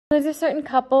There's a certain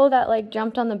couple that like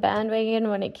jumped on the bandwagon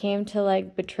when it came to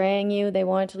like betraying you. They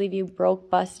wanted to leave you broke,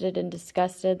 busted, and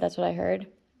disgusted. That's what I heard.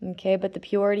 Okay, but the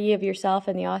purity of yourself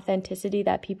and the authenticity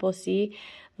that people see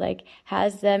like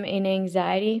has them in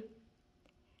anxiety.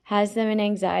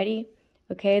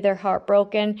 Okay, they're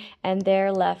heartbroken and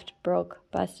they're left broke,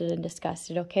 busted, and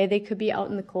disgusted. Okay, they could be out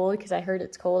in the cold because I heard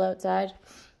it's cold outside.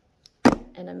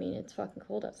 And I mean, it's fucking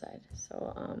cold outside.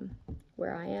 So,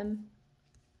 where I am,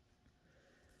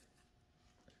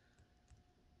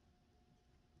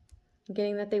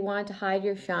 getting that they wanted to hide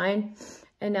your shine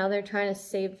and now they're trying to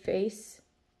save face.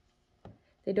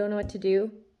 They don't know what to do.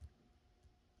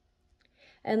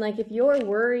 And like, if your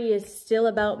worry is still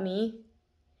about me,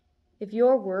 this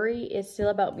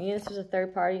was a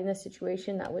third party in this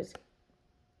situation that was,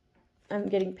 I'm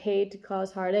getting paid to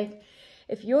cause heartache.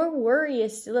 If your worry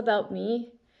is still about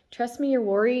me, trust me, your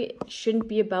worry shouldn't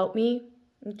be about me,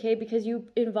 okay? Because you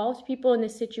involved people in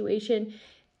this situation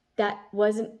that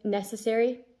wasn't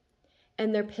necessary.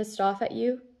 And they're pissed off at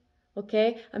you,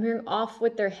 okay? I'm hearing off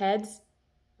with their heads,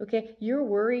 okay? Your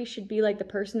worry should be like the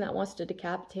person that wants to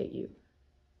decapitate you.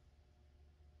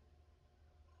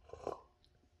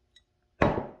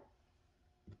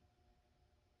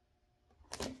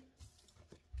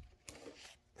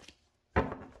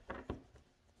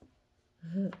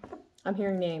 I'm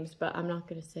hearing names, but I'm not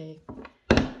going to say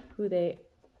who they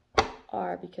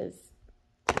are because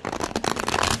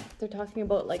they're talking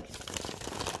about like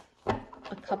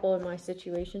a couple in my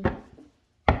situation.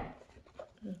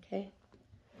 Okay.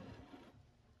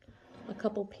 A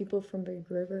couple people from Big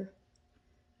River.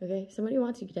 Okay. Somebody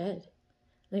wants you dead.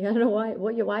 Like, I don't know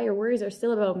why your worries are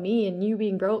still about me and you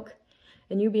being broke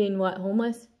and you being what,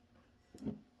 homeless?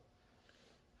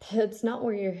 It's not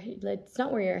where your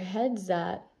head's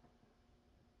at.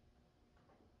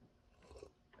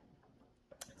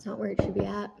 It's not where it should be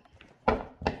at.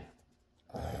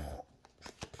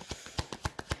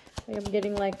 I'm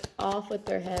getting like off with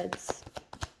their heads.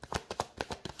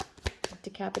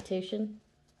 Decapitation.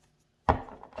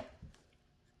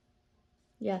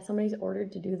 Yeah, somebody's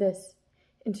ordered to do this.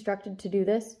 Instructed to do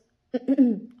this.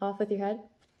 Off with your head.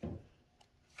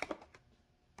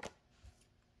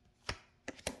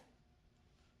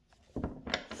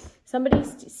 Somebody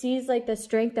sees like the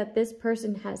strength that this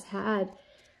person has had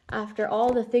after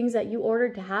all the things that you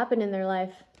ordered to happen in their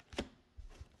life.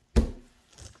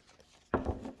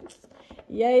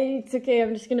 Yay, it's okay,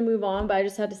 I'm just going to move on, but I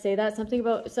just had to say that.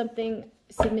 Something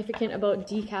significant about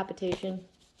decapitation.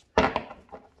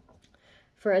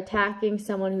 For attacking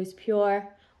someone who's pure,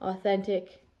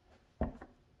 authentic.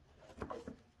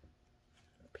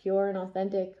 Pure and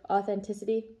authentic.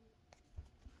 Authenticity.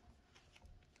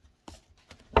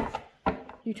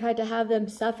 You tried to have them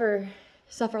suffer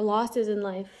losses in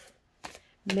life.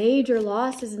 Major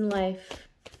losses in life.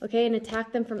 Okay, and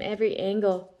attack them from every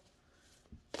angle.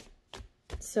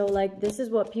 So, like, this is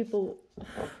what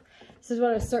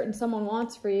a certain someone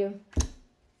wants for you.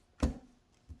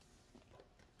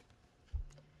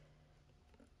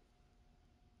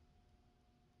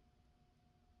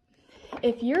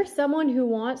 If you're someone who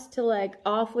wants to, like,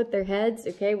 off with their heads,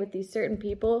 okay, with these certain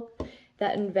people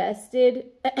that invested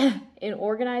in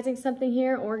organizing something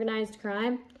here, organized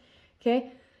crime,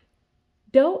 okay,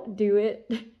 don't do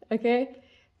it, okay?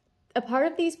 A part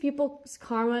of these people's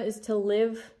karma is to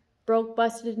live broke,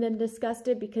 busted, and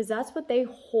disgusted because that's what they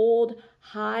hold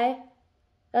high.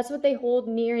 That's what they hold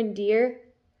near and dear.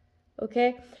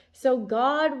 Okay? So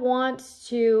God wants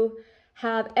to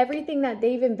have everything that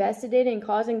they've invested in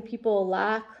causing people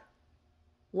lack,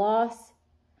 loss.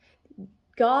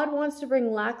 God wants to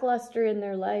bring lackluster in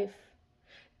their life.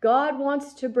 God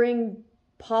wants to bring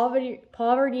poverty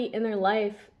in their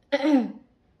life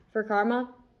for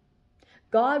karma.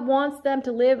 God wants them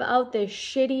to live out this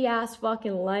shitty ass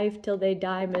fucking life till they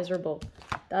die miserable.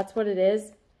 That's what it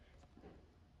is.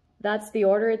 That's the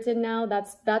order it's in now.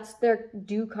 That's their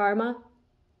due karma.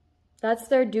 That's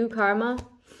their due karma.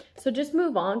 So just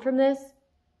move on from this.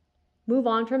 Move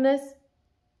on from this.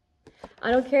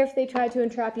 I don't care if they try to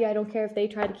entrap you. I don't care if they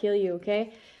try to kill you,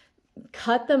 okay?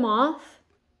 Cut them off.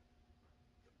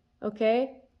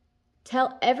 Okay?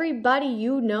 Tell everybody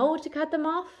you know to cut them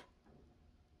off.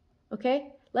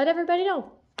 Okay? Let everybody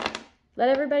know. Let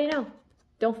everybody know.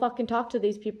 Don't fucking talk to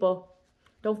these people.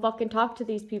 Don't fucking talk to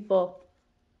these people.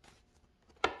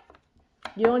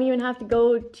 You don't even have to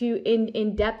go to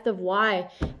in depth of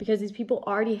why, because these people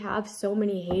already have so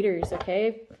many haters,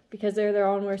 okay? Because they're their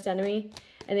own worst enemy,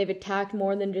 and they've attacked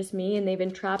more than just me, and they've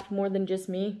entrapped more than just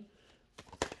me.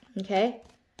 Okay?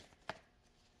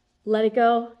 Let it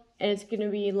go, and it's gonna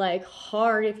be like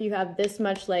hard if you have this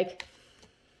much like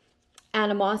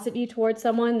animosity towards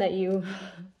someone that you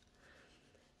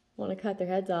want to cut their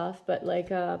heads off, but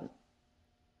like,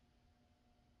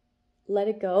 let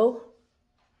it go.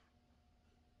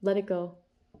 Let it go.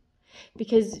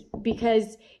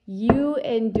 Because you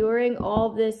enduring all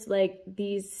this, like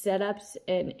these setups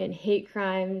and hate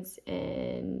crimes,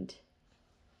 and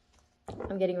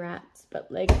I'm getting rats,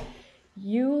 but like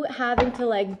you having to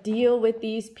like deal with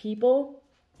these people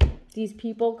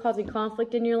causing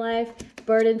conflict in your life,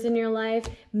 burdens in your life,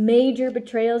 major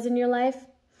betrayals in your life.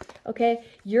 Okay,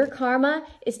 your karma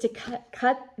is to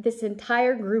cut this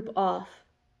entire group off.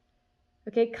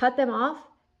 Okay, cut them off,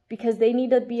 because they need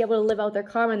to be able to live out their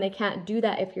karma, and they can't do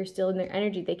that if you're still in their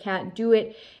energy. They can't do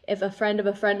it if a friend of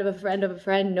a friend of a friend of a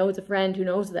friend knows a friend who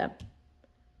knows them.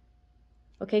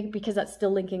 Okay, because that's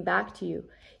still linking back to you.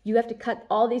 You have to cut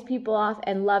all these people off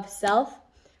and love self,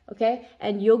 okay?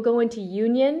 And you'll go into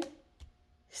union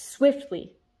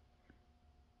swiftly.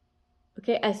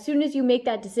 Okay, as soon as you make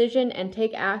that decision and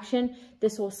take action,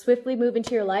 this will swiftly move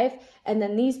into your life, and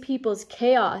then these people's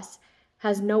chaos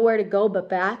has nowhere to go but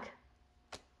back.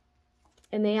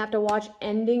 And they have to watch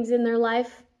endings in their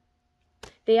life.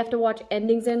 They have to watch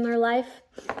endings in their life.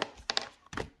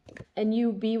 And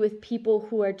you be with people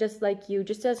who are just like you,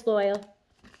 just as loyal.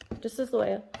 Just as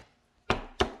loyal.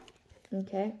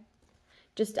 Okay?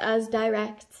 Just as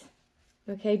direct.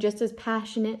 Okay? Just as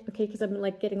passionate. Okay? Because I'm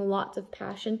like getting lots of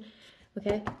passion.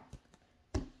 Okay?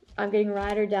 I'm getting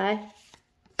ride or die.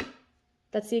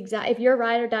 That's the exact, if you're a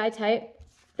ride or die type,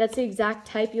 that's the exact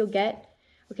type you'll get.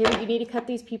 Okay, but you need to cut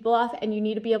these people off, and you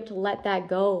need to be able to let that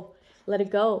go. Let it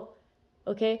go.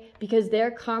 Okay? Because their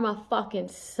karma fucking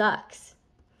sucks.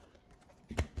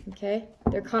 Okay?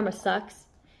 Their karma sucks.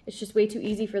 It's just way too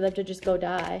easy for them to just go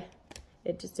die.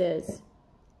 It just is.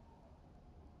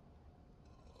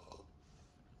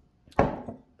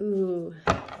 Ooh.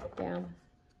 Damn.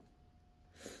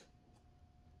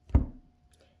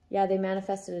 Yeah, they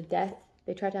manifested a death.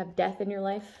 They tried to have death in your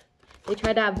life. They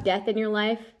tried to have death in your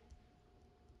life.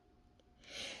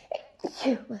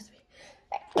 Bless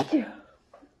me.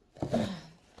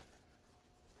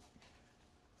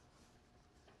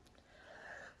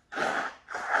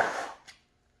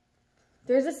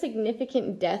 There's a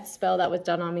significant death spell that was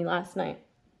done on me last night.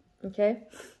 Okay?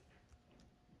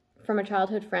 From a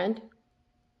childhood friend.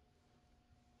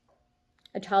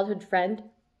 A childhood friend.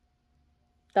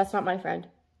 That's not my friend.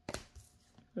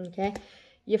 Okay?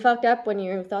 You fucked up when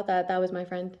you thought that that was my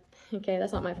friend. Okay?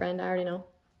 That's not my friend. I already know.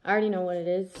 I already know what it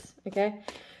is, okay?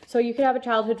 So you could have a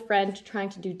childhood friend trying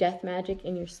to do death magic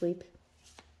in your sleep,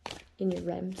 in your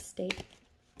REM state.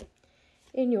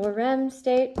 In your REM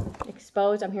state,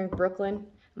 exposed. I'm hearing Brooklyn.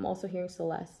 I'm also hearing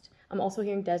Celeste. I'm also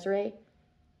hearing Desiree,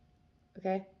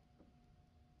 okay?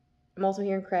 I'm also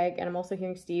hearing Craig, and I'm also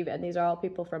hearing Steve, and these are all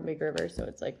people from Big River, so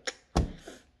it's like...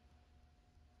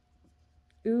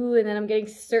 Ooh, and then I'm getting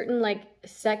certain, like,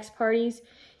 sex parties.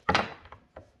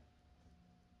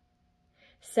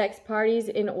 Sex parties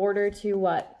in order to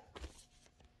what?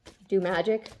 Do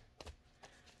magic.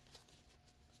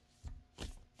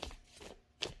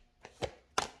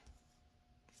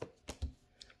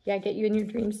 Yeah, get you in your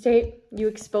dream state. You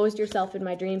exposed yourself in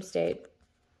my dream state.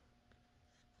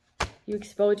 You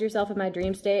exposed yourself in my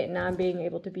dream state, and now I'm being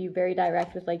able to be very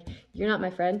direct with, like, you're not my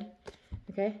friend,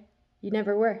 okay? You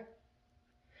never were.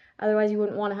 Otherwise, you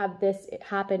wouldn't want to have this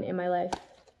happen in my life,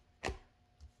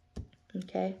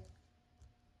 okay?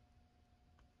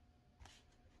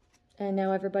 And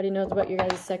now everybody knows about your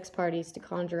guys' sex parties to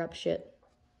conjure up shit.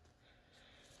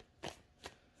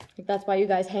 Like, that's why you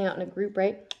guys hang out in a group,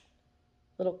 right?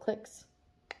 Little cliques.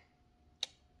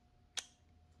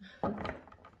 Oh,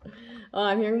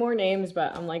 I'm hearing more names,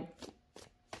 but I'm like,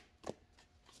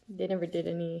 they never did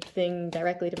anything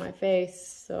directly to my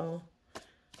face, so.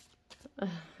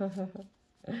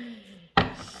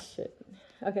 Shit.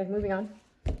 Okay, moving on.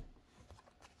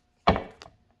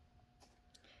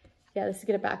 Yeah, this is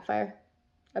going to backfire.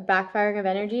 A backfiring of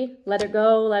energy. Let it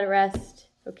go. Let it rest.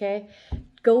 Okay?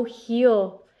 Go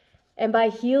heal. And by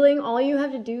healing, all you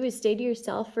have to do is stay to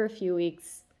yourself for a few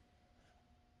weeks.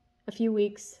 A few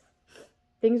weeks.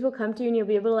 Things will come to you, and you'll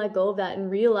be able to let go of that and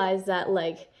realize that,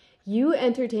 like, you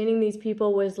entertaining these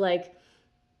people was, like,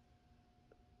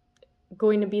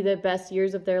 going to be the best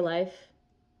years of their life.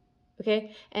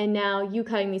 Okay? And now you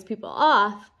cutting these people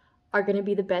off are going to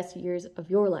be the best years of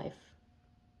your life.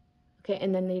 Okay,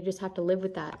 and then they just have to live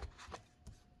with that.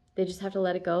 They just have to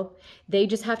let it go. They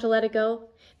just have to let it go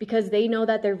because they know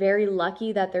that they're very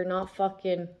lucky that they're not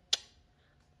fucking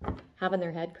having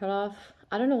their head cut off.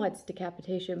 I don't know why it's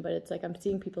decapitation, but it's like I'm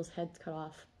seeing people's heads cut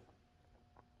off.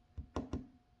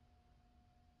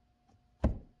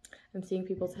 I'm seeing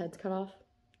people's heads cut off.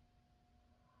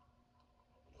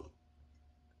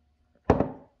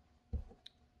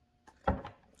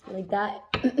 Like that,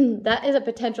 that is a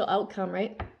potential outcome,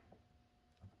 right?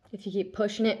 If you keep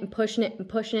pushing it and pushing it and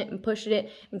pushing it and pushing it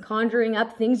and conjuring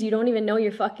up things you don't even know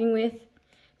you're fucking with,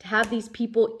 to have these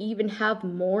people even have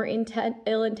more intent,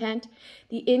 ill intent.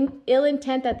 The ill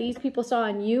intent that these people saw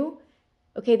in you,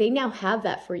 okay, they now have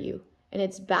that for you. And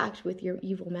it's backed with your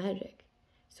evil magic.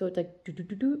 So it's like,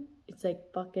 it's like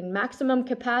fucking maximum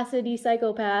capacity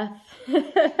psychopath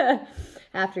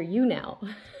after you now.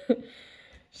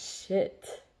 Shit.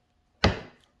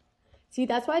 See,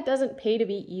 that's why it doesn't pay to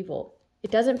be evil.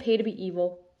 It doesn't pay to be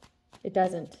evil. It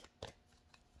doesn't.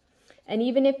 And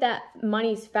even if that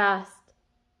money's fast,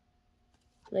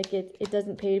 like it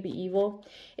doesn't pay to be evil,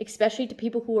 especially to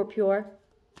people who are pure,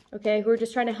 okay, who are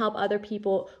just trying to help other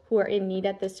people who are in need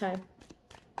at this time,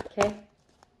 okay?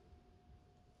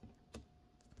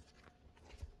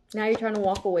 Now you're trying to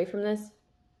walk away from this.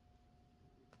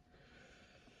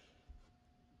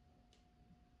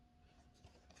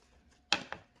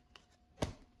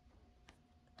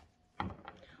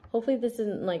 Hopefully this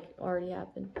isn't like already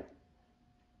happened.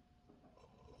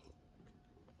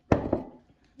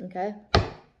 Okay.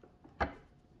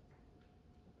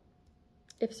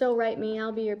 If so, write me.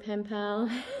 I'll be your pen pal.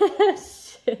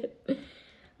 Shit.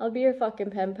 I'll be your fucking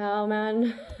pen pal,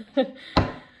 man.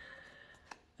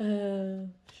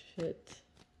 Shit.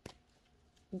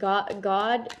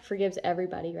 God forgives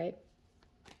everybody, right?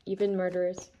 Even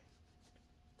murderers.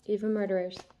 Even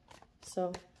murderers.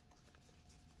 So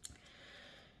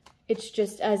it's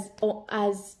just as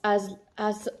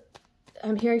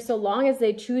I'm hearing, so long as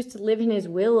they choose to live in his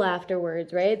will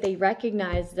afterwards, right? They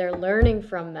recognize they're learning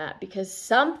from that because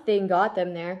something got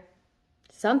them there.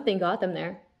 Something got them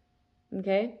there.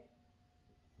 Okay?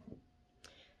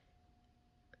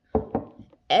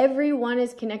 Everyone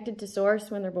is connected to source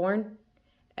when they're born.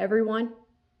 Everyone.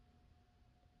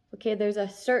 Okay, there's a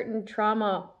certain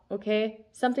trauma, okay?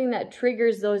 Something that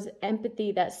triggers those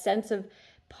empathy, that sense of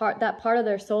that part of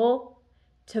their soul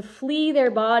to flee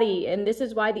their body. And this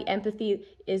is why the empathy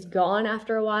is gone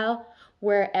after a while,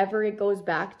 wherever it goes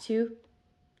back to.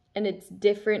 And it's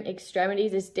different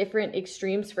extremities, it's different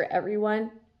extremes for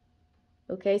everyone.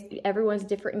 Okay, so everyone's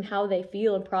different in how they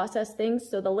feel and process things.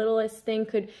 So the littlest thing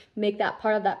could make that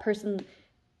part of that person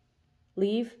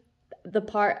leave, the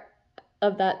part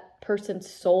of that person's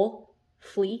soul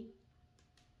flee.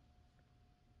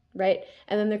 Right?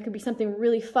 And then there could be something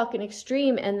really fucking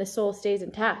extreme and the soul stays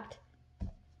intact.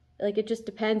 Like, it just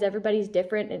depends. Everybody's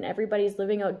different and everybody's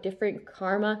living out different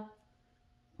karma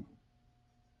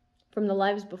from the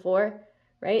lives before,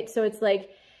 right? So it's like,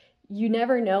 you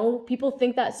never know. People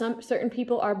think that some certain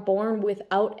people are born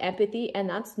without empathy, and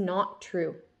that's not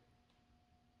true.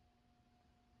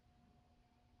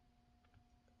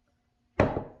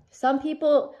 Some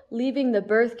people leaving the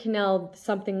birth canal,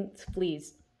 something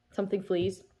flees. Something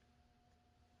flees.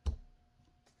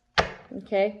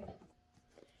 Okay?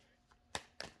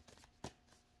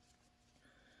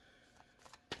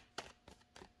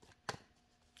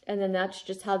 And then that's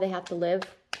just how they have to live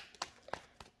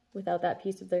without that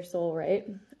piece of their soul, right?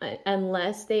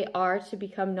 Unless they are to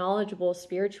become knowledgeable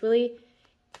spiritually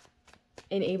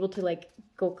and able to, like,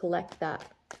 go collect that.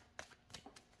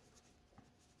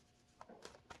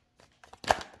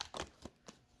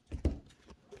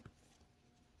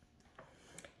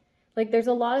 Like, there's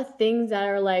a lot of things that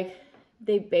are, like,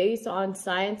 they base on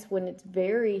science when it's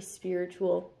very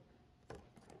spiritual.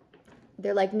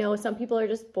 They're like, no, some people are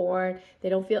just born, they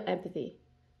don't feel empathy.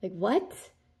 Like, what?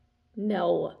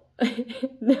 No.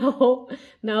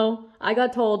 No, I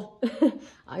got told.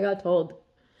 I got told.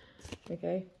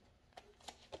 Okay?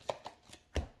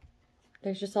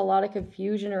 There's just a lot of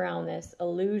confusion around this,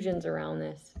 illusions around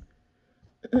this.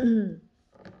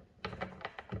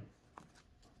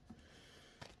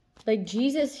 Like,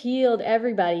 Jesus healed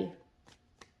everybody.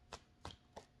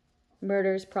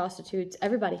 Murders, prostitutes,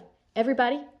 everybody.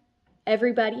 Everybody.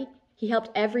 He helped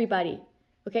everybody.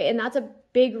 Okay, and that's a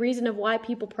big reason of why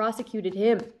people prosecuted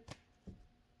him.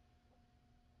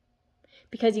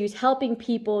 Because he was helping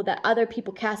people that other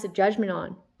people cast a judgment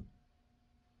on.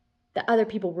 That other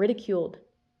people ridiculed.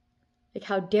 Like,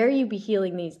 how dare you be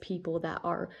healing these people that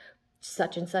are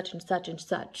such and such and such and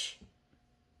such.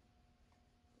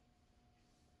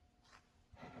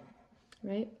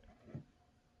 Right?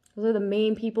 Those are the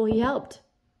main people he helped.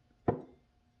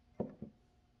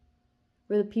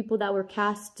 Were the people that were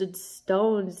casted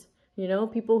stones, you know?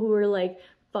 People who were like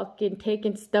fucking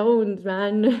taking stones,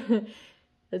 man.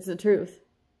 It's the truth.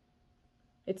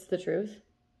 It's the truth.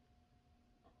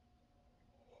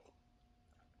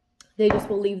 They just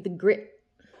will leave the grit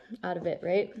out of it,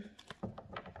 right?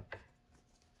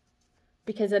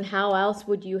 Because then how else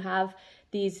would you have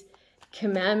these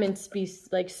commandments be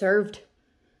like served?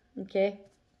 Okay?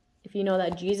 If you know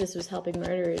that Jesus was helping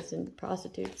murderers and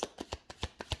prostitutes.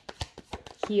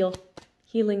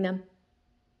 Healing them.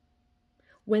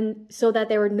 So that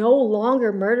they were no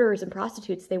longer murderers and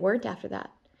prostitutes. They weren't after that.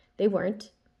 They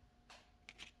weren't.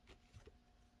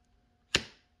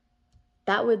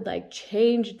 That would like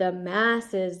change the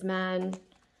masses, man.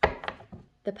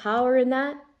 The power in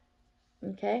that.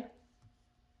 Okay?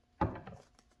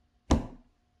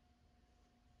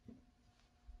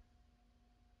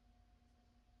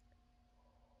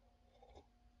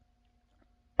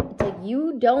 It's like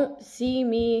you don't see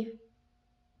me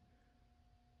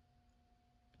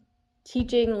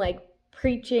teaching, like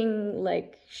preaching,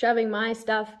 like shoving my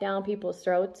stuff down people's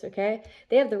throats, okay?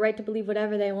 They have the right to believe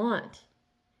whatever they want.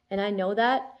 And I know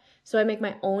that. So I make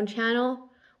my own channel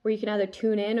where you can either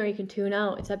tune in or you can tune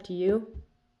out. It's up to you.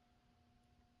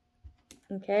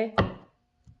 Okay?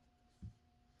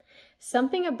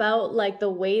 Something about like the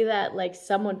way that like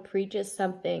someone preaches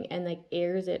something and like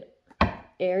airs it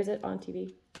on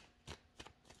TV.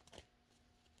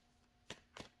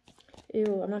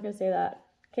 Ew, I'm not going to say that.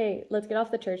 Okay, let's get off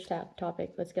the church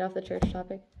topic. Let's get off the church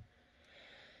topic.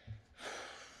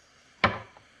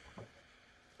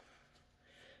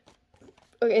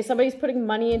 Okay, somebody's putting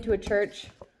money into a church.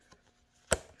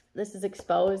 This is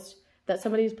exposed that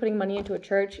somebody's putting money into a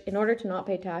church in order to not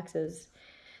pay taxes.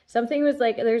 Something was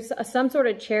like, there's some sort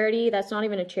of charity that's not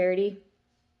even a charity.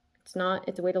 It's not.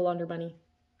 It's a way to launder money.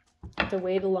 It's a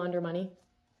way to launder money.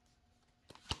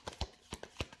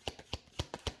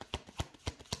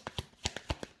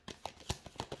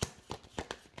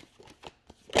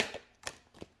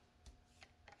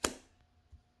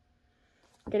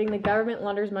 Getting the government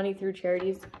launders money through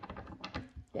charities.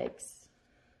 Yikes.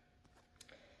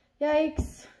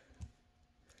 Yikes.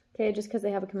 Okay, just because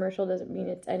they have a commercial doesn't mean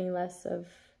it's any less of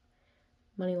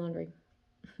money laundering.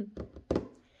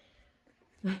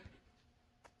 Okay,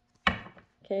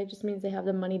 it just means they have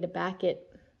the money to back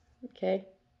it. Okay?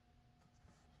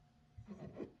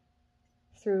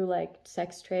 Through like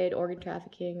sex trade, organ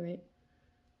trafficking, right?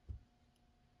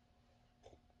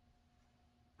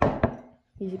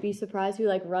 You'd be surprised who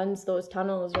like runs those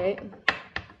tunnels, right?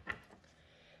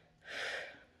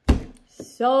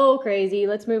 So crazy.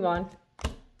 Let's move on.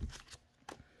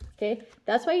 Okay,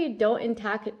 that's why you don't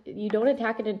attack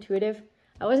it intuitive.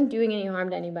 I wasn't doing any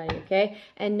harm to anybody, okay?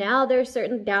 And now there's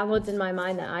certain downloads in my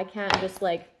mind that I can't just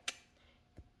like,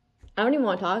 I don't even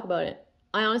want to talk about it.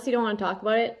 I honestly don't want to talk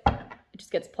about it. It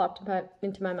just gets plopped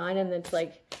into my mind and it's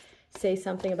like, say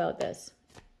something about this.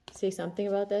 Say something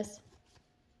about this.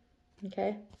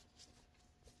 Okay?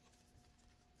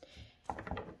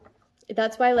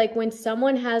 That's why, like, when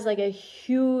someone has, like, a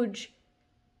huge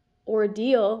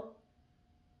ordeal,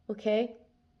 okay,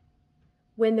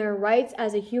 when their rights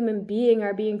as a human being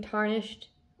are being tarnished,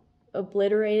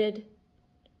 obliterated,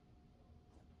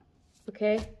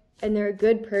 okay, and they're a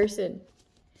good person,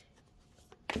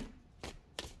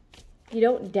 you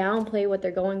don't downplay what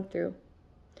they're going through.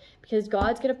 Because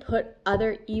God's going to put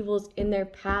other evils in their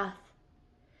path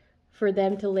for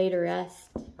them to lay to rest.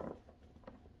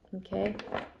 Okay?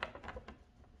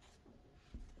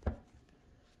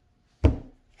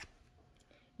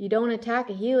 You don't attack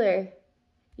a healer.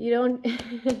 You don't,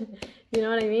 you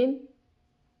know what I mean?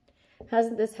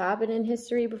 Hasn't this happened in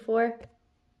history before?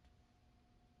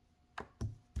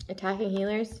 Attacking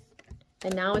healers?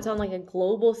 And now it's on like a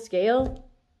global scale?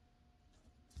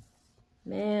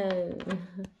 Man.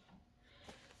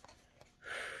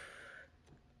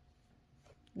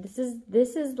 This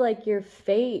is like your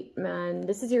fate, man.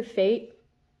 This is your fate.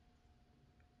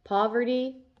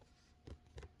 Poverty,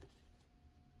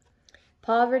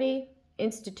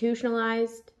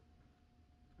 institutionalized,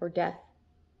 or death.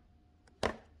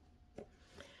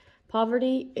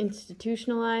 Poverty,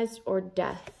 institutionalized, or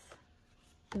death.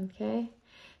 Okay?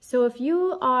 So if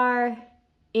you are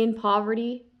in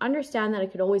poverty, understand that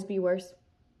it could always be worse.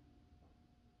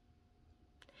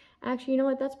 Actually, you know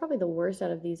what? That's probably the worst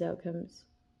out of these outcomes.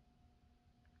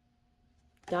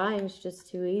 Dying's just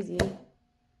too easy.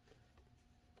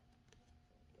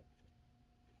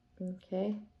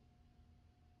 Okay.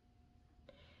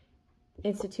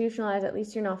 Institutionalized, at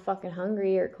least you're not fucking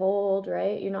hungry or cold,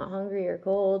 right? You're not hungry or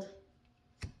cold.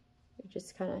 You're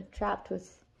just kind of trapped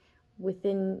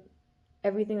within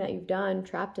everything that you've done,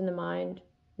 trapped in the mind.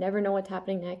 Never know what's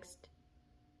happening next.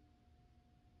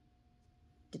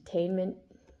 Detainment.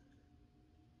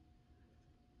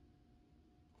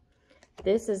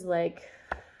 This is like,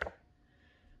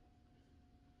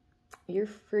 you're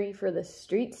free for the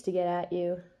streets to get at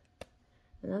you.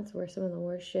 And that's where some of the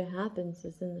worst shit happens,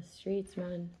 is in the streets,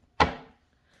 man.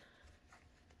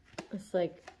 It's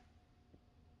like,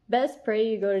 best pray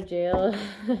you go to jail.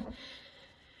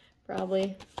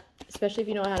 Probably. Especially if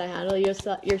you know how to handle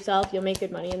yourself, you'll make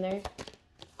good money in there.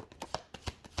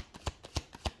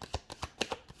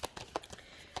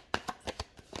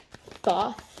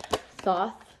 Thoth,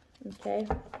 okay.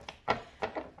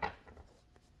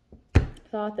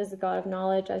 Thoth is the god of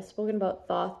knowledge. I've spoken about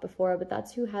Thoth before, but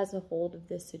that's who has a hold of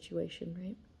this situation,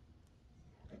 right?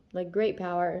 Like, great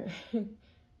power.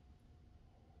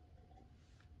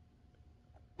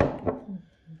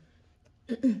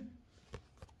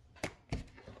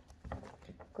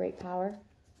 Great power.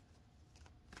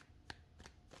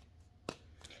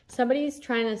 Somebody's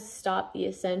trying to stop the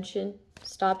ascension,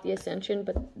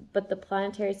 but the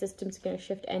planetary system's going to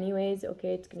shift anyways.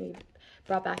 Okay, it's going to be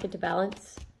brought back into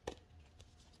balance.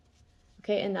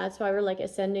 Okay, and that's why we're like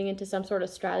ascending into some sort of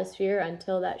stratosphere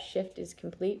until that shift is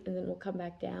complete, and then we'll come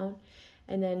back down.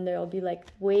 And then there'll be like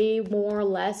way more or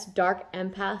less dark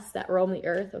empaths that roam the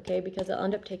earth, okay, because they'll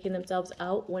end up taking themselves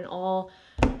out when all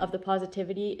of the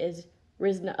positivity is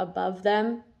risen above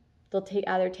them. They'll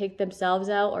either take themselves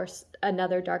out, or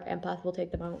another dark empath will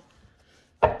take them out.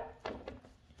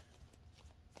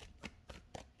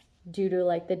 Due to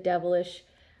like the devilish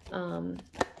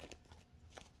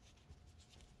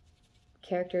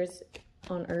characters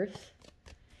on earth.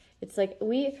 It's like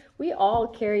we all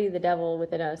carry the devil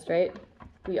within us, right?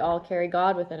 We all carry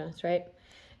God within us, right?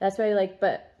 That's why, like,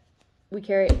 but we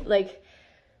carry, like,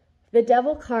 the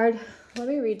devil card. Let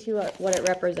me read to you what it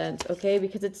represents, okay?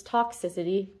 Because it's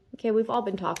toxicity. Okay, we've all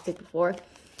been toxic before.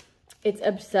 It's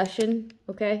obsession,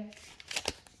 okay?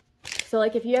 So,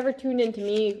 like, if you ever tuned into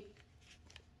me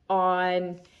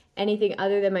on anything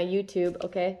other than my YouTube,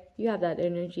 okay, you have that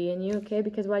energy in you, okay?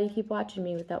 Because why do you keep watching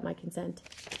me without my consent,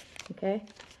 okay?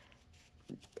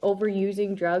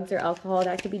 Overusing drugs or alcohol,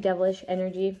 that could be devilish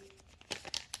energy.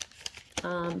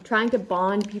 Trying to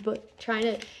bond people, trying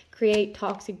to create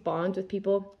toxic bonds with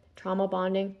people, trauma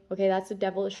bonding, okay, that's a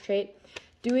devilish trait.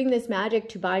 Doing this magic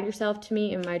to bind yourself to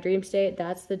me in my dream state,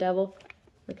 that's the devil,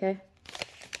 okay?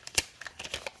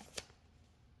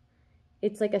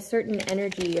 It's like a certain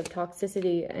energy of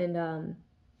toxicity, and I'm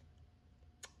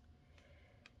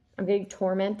getting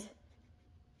torment.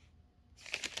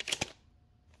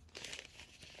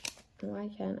 Why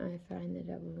can't I find the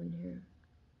devil in here?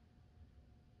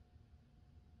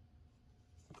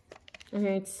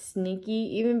 Okay, it's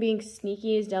sneaky. Even being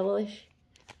sneaky is devilish,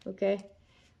 okay?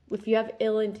 If you have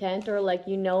ill intent, or like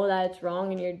you know that it's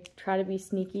wrong and you're trying to be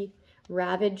sneaky,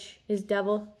 ravage is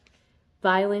devil.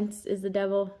 Violence is the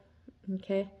devil,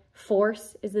 okay?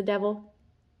 Force is the devil.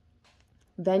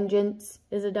 Vengeance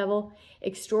is the devil.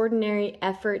 Extraordinary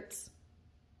efforts,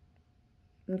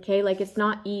 okay? Like, it's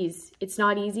not ease. It's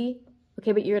not easy,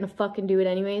 okay? But you're gonna fucking do it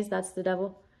anyways. That's the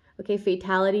devil, okay?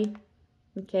 Fatality,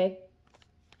 okay?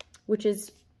 Which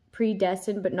is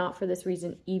predestined, but not for this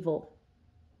reason. Evil.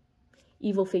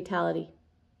 Evil fatality.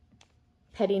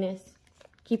 Pettiness.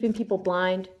 Keeping people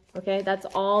blind. Okay, that's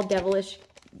all devilish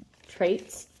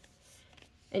traits.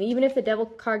 And even if the devil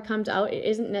card comes out, it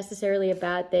isn't necessarily a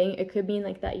bad thing. It could mean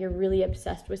like that you're really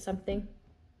obsessed with something.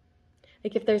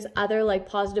 Like if there's other like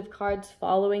positive cards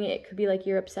following it, it could be like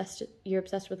you're obsessed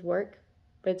with work,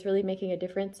 but it's really making a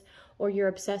difference. Or you're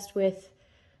obsessed with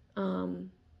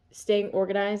staying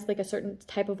organized, like a certain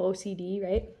type of OCD,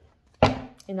 right?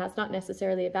 And that's not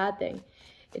necessarily a bad thing.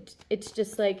 It's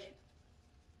just like,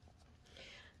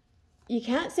 you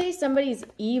can't say somebody's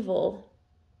evil,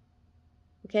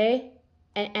 okay?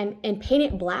 And paint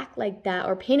it black like that,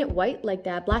 or paint it white like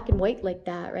that, black and white like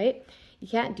that, right? You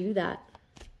can't do that,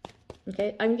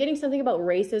 okay? I'm getting something about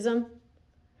racism.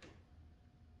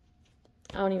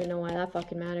 I don't even know why that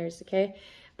fucking matters, okay?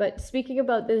 But speaking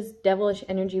about this devilish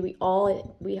energy, we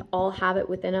all have it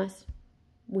within us.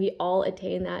 We all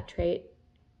attain that trait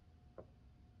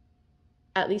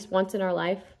at least once in our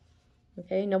life,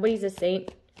 okay? Nobody's a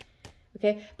saint,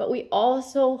 okay? But we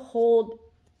also hold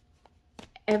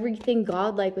everything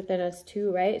godlike within us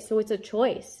too, right? So it's a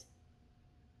choice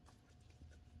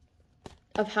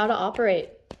of how to operate.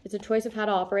 It's a choice of how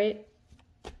to operate,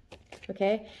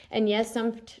 okay? And yes,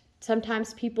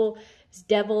 sometimes people's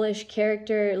devilish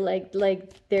character, like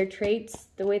their traits,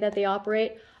 the way that they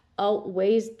operate,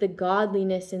 outweighs the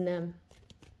godliness in them.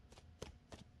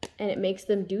 And it makes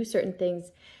them do certain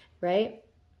things, right?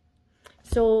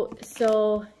 So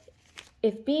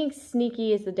if being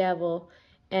sneaky is the devil,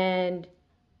 and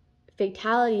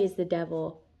fatality is the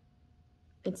devil,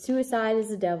 and suicide is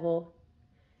the devil,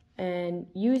 and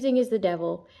using is the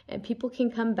devil, and people can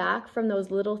come back from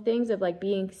those little things of like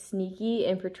being sneaky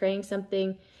and portraying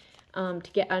something to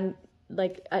get on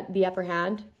like the upper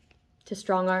hand, to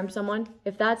strong arm someone.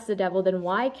 If that's the devil, then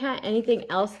why can't anything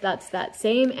else that's that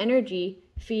same energy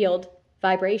field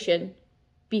vibration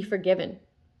be forgiven?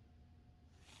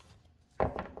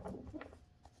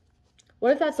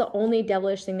 What if that's the only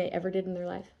devilish thing they ever did in their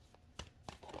life?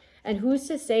 And who's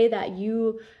to say that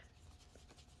you,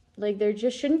 like, there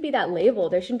just shouldn't be that label.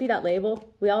 There shouldn't be that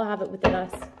label. We all have it within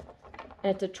us.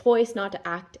 And it's a choice not to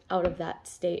act out of that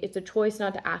state. It's a choice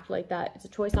not to act like that. It's a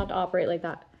choice not to operate like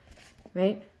that.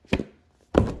 Right?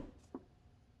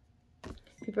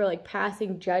 People are like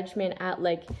passing judgment at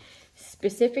like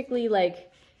specifically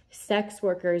like sex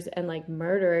workers and like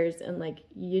murderers, and like,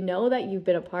 you know that you've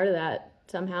been a part of that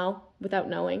somehow without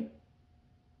knowing.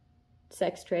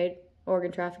 Sex trade,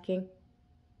 organ trafficking.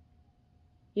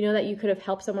 You know that you could have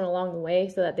helped someone along the way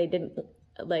so that they didn't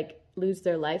like lose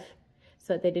their life,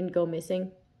 so that they didn't go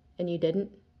missing, and you didn't,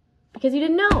 because you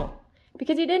didn't know.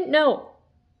 Because you didn't know.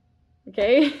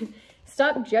 Okay?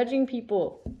 Stop judging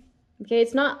people. Okay?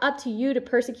 It's not up to you to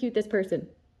persecute this person.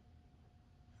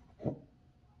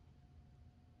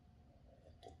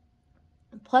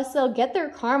 Plus, they'll get their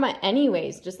karma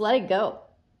anyways. Just let it go.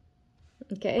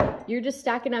 Okay? You're just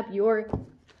stacking up your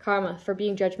karma for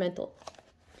being judgmental.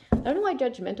 I don't know why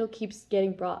judgmental keeps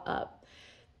getting brought up.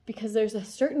 Because there's a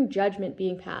certain judgment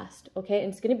being passed. Okay?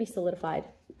 And it's going to be solidified.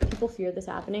 People fear this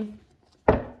happening.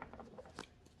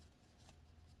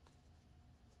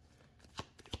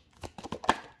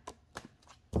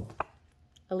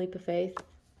 A leap of faith.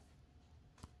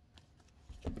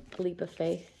 A leap of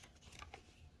faith.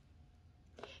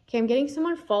 Okay, I'm getting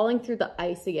someone falling through the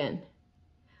ice again.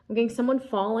 I'm getting someone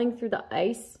falling through the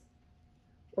ice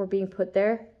or being put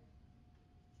there.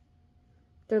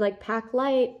 They're like, pack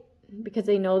light, because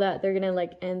they know that they're going to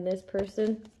like end this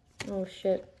person. Oh,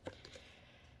 shit.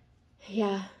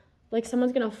 Yeah, like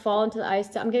someone's going to fall into the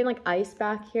ice. I'm getting like ice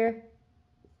back here.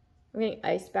 I'm getting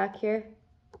ice back here.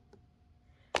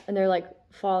 And they're like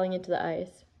falling into the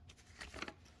ice.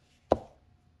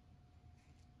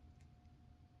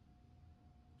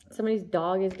 Somebody's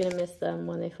dog is going to miss them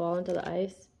when they fall into the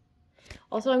ice.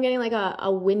 Also, I'm getting like a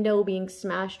window being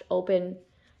smashed open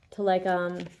to like,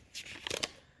 a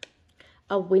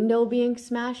window being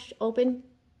smashed open.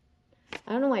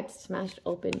 I don't know why it's smashed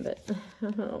open, but I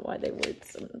don't know why they word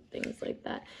some things like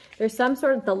that. There's some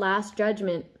sort of the last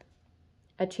judgment,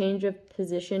 a change of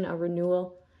position, a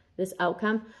renewal, this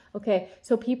outcome. Okay,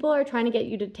 so people are trying to get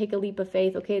you to take a leap of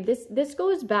faith. Okay, this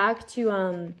goes back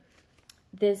to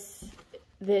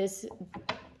this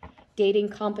dating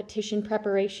competition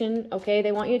preparation. Okay,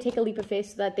 they want you to take a leap of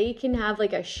faith so that they can have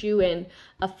like a shoe in,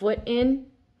 a foot in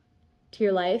to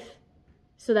your life,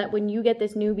 so that when you get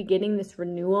this new beginning, this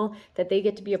renewal, that they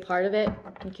get to be a part of it.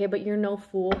 Okay, but you're no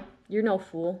fool. You're no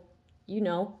fool. You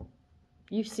know.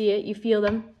 You see it. You feel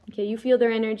them. Okay, you feel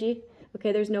their energy.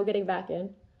 Okay, there's no getting back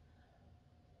in.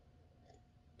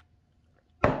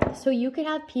 So you could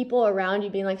have people around you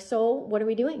being like, so what are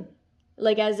we doing?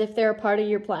 Like as if they're a part of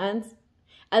your plans.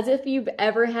 As if you've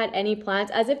ever had any plans.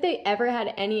 As if they ever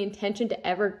had any intention to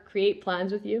ever create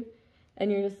plans with you.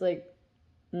 And you're just like,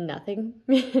 nothing.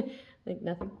 Like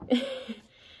nothing.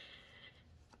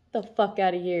 The fuck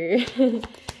out of here.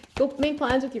 Go make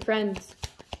plans with your friends.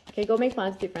 Okay, go make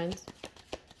plans with your friends.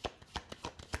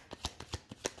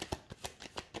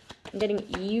 I'm getting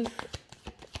Eve.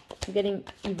 I'm getting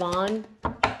Yvonne.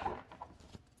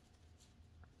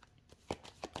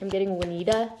 I'm getting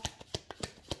Juanita.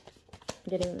 I'm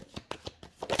getting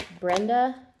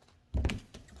Brenda.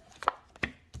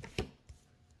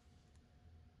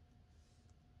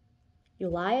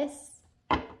 Elias.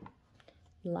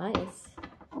 Elias.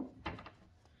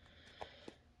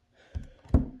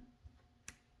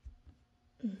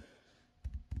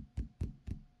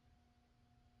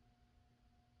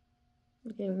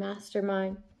 I'm getting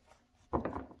Mastermind.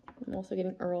 I'm also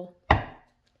getting Earl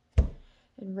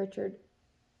and Richard.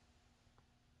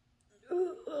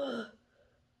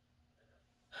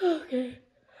 Okay.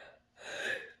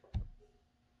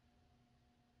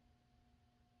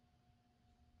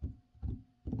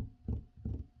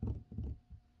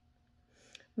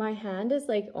 My hand is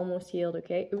like almost healed,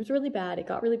 okay? It was really bad. It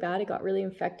got really bad. It got really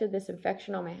infected. This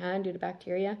infection on my hand due to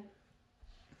bacteria.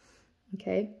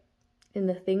 Okay? And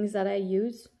the things that I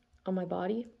use on my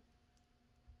body.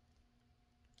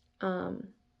 But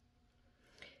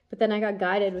then I got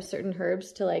guided with certain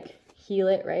herbs to like heal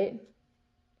it, right?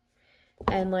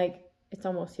 And like, it's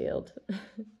almost healed.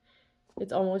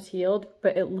 It's almost healed,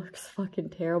 but it looks fucking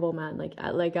terrible, man. Like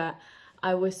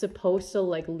I was supposed to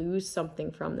like lose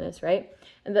something from this, right?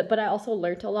 But I also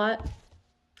learned a lot.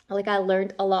 Like I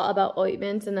learned a lot about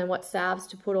ointments and then what salves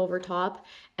to put over top,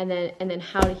 and then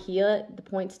how to heal it, the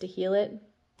points to heal it.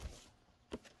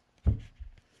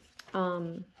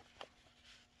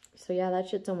 So yeah, that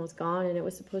shit's almost gone, and it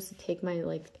was supposed to take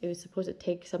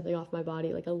something off my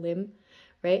body, like a limb,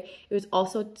 right? It was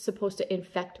also supposed to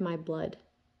infect my blood.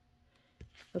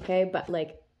 Okay, but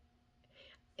like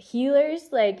healers,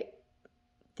 like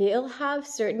they'll have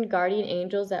certain guardian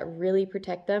angels that really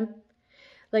protect them.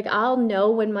 Like I'll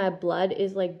know when my blood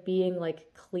is like being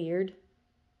like cleared,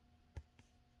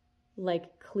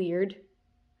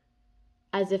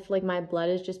 as if like my blood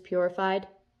is just purified.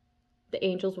 The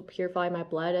angels will purify my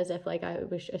blood as if like it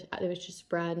was just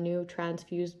brand new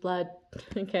transfused blood.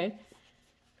 Okay.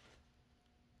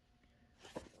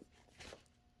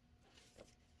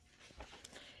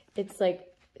 It's like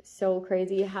so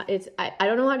crazy how I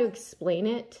don't know how to explain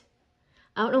it.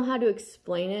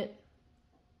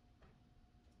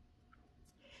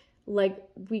 Like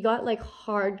we got like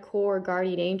hardcore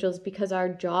guardian angels because our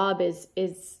job is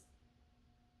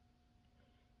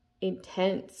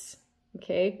intense.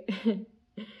 Okay.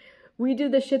 We do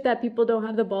the shit that people don't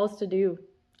have the balls to do.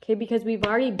 Okay, because we've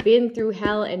already been through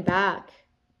hell and back.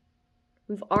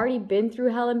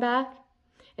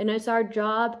 And it's our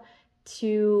job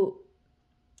to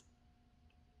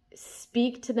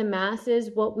speak to the masses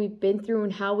what we've been through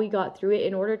and how we got through it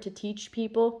in order to teach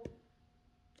people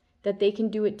that they can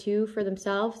do it too for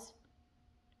themselves.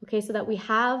 Okay, so that we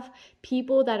have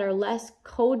people that are less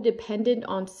codependent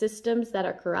on systems that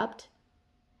are corrupt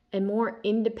and more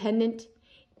independent,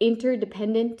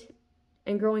 interdependent,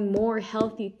 and growing more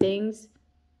healthy things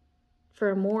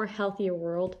for a more healthier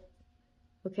world.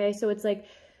 Okay, so it's like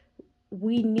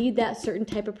we need that certain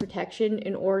type of protection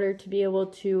in order to be able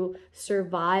to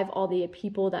survive all the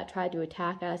people that try to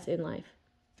attack us in life.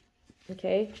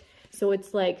 Okay, so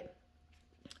it's like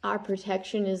our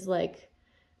protection is like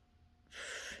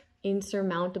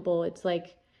insurmountable. It's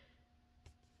like,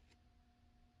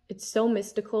 it's so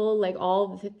mystical, like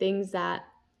all of the things that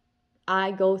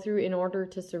I go through in order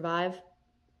to survive.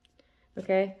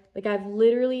 Okay, like I've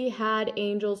literally had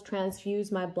angels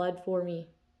transfuse my blood for me,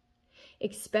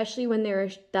 especially when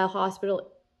the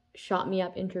hospital shot me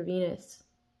up intravenous,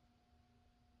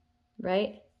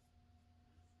 right?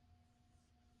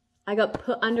 I got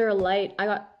put under a light.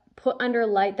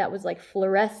 That was like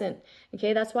fluorescent.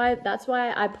 Okay, that's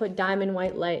why I put diamond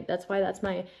white light. That's why that's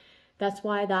my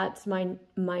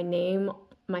name,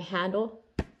 my handle,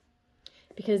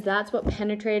 because that's what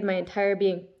penetrated my entire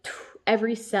being,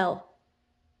 every cell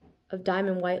of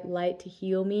diamond white light to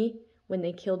heal me when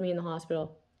they killed me in the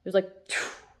hospital. It was like,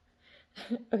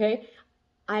 okay,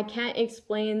 I can't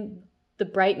explain the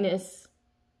brightness.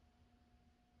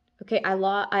 Okay,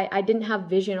 I didn't have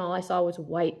vision. All I saw was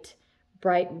white,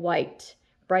 bright white,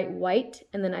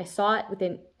 and then I saw it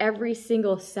within every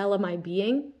single cell of my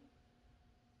being.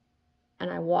 And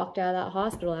I walked out of that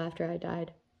hospital after I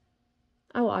died.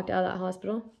 I walked out of that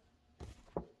hospital.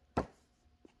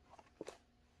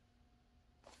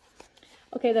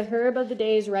 Okay, the herb of the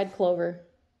day is red clover.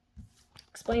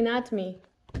 Explain that to me.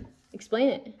 Explain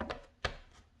it.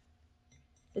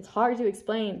 It's hard to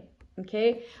explain,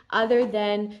 okay? Other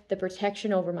than the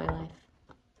protection over my life.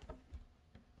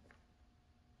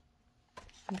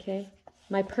 Okay?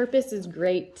 My purpose is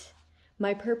great.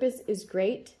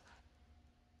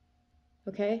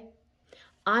 Okay?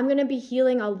 I'm going to be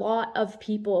healing a lot of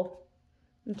people.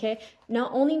 Okay?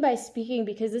 Not only by speaking,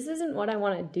 because this isn't what I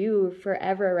want to do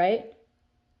forever, right?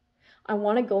 I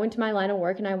want to go into my line of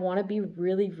work and I want to be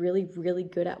really, really, really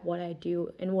good at what I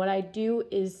do. And what I do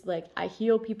is like, I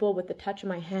heal people with the touch of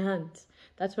my hands.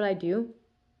 That's what I do.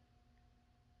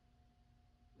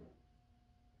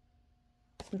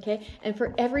 Okay? And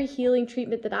for every healing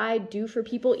treatment that I do for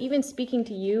people, even speaking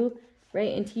to you,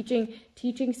 right, and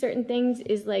teaching certain things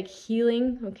is like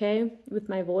healing, okay, with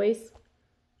my voice.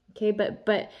 Okay, but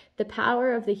the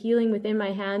power of the healing within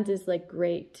my hands is like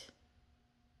great.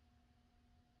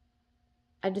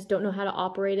 I just don't know how to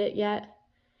operate it yet.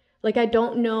 Like I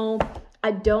don't know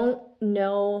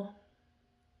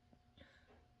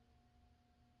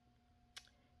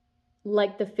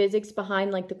like the physics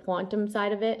behind like the quantum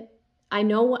side of it. I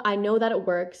know that it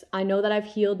works. I know that I've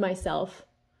healed myself.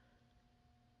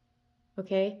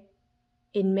 Okay?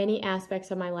 In many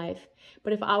aspects of my life.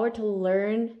 But if I were to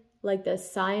learn like the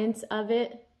science of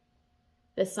it,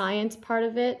 the science part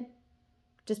of it,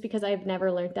 just because I've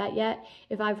never learned that yet,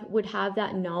 if I would have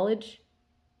that knowledge,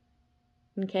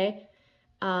 okay,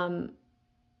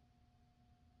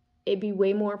 it'd be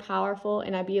way more powerful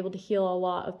and I'd be able to heal a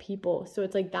lot of people. So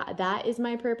it's like that is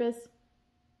my purpose.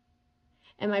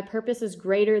 And my purpose is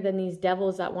greater than these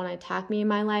devils that want to attack me in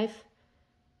my life.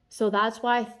 So that's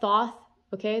why Thoth,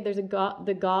 okay, there's a god,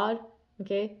 the god,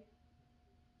 okay.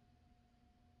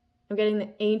 I'm getting the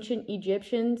ancient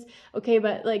Egyptians. Okay,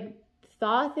 but like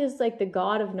Thoth is like the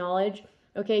god of knowledge.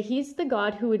 Okay, he's the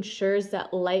god who ensures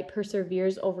that light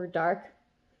perseveres over dark.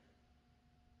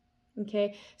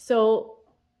 Okay, so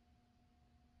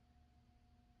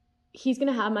he's going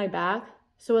to have my back.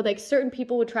 So like certain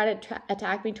people would try to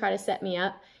attack me, try to set me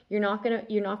up. You're not going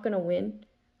to win.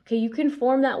 Okay, you can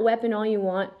form that weapon all you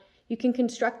want. You can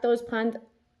construct those plans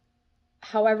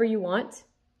however you want.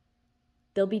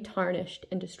 They'll be tarnished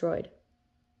and destroyed.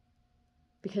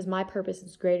 Because my purpose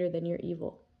is greater than your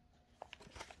evil.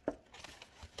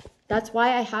 That's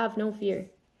why I have no fear.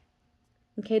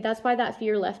 Okay, that's why that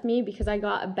fear left me, because I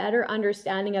got a better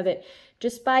understanding of it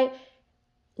just by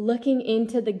looking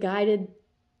into the guided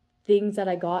things that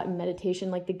I got in meditation,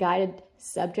 like the guided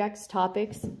subjects,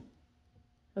 topics.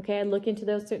 Okay, I look into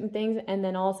those certain things and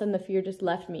then all of a sudden the fear just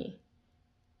left me.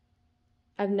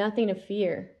 I have nothing to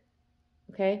fear.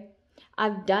 Okay,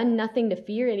 I've done nothing to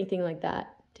fear anything like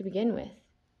that to begin with.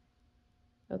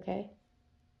 Okay.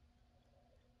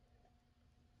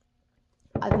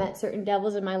 I've met certain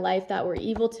devils in my life that were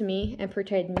evil to me and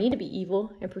portrayed me to be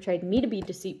evil and portrayed me to be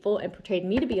deceitful and portrayed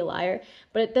me to be a liar.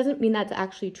 But it doesn't mean that's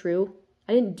actually true.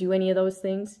 I didn't do any of those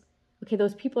things. Okay,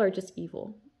 those people are just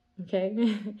evil.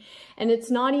 Okay? And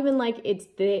it's not even like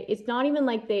it's not even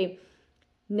like they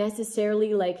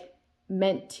necessarily like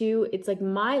meant to. It's like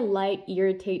my light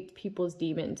irritates people's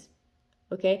demons.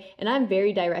 Okay? And I'm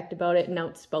very direct about it and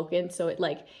outspoken, so it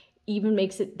like even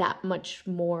makes it that much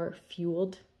more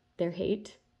fueled, their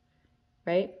hate,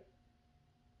 right?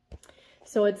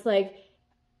 So it's like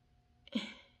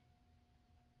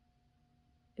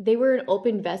they were an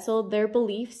open vessel. Their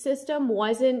belief system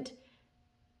wasn't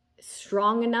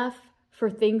strong enough for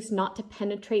things not to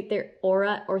penetrate their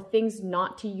aura or things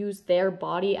not to use their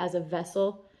body as a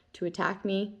vessel to attack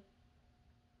me.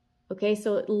 Okay,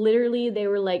 so literally they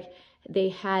were like, they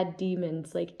had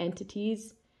demons, like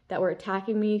entities that were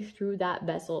attacking me through that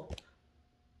vessel.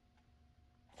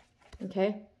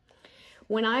 Okay.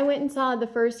 When I went and saw the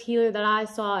first healer that I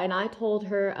saw and I told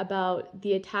her about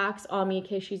the attacks on me,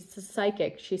 okay, she's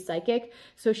psychic. She's psychic.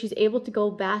 So she's able to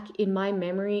go back in my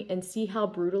memory and see how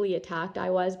brutally attacked I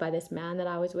was by this man that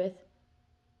I was with.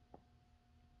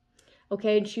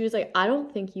 Okay. And she was like, I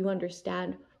don't think you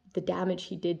understand the damage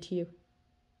he did to you,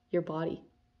 your body.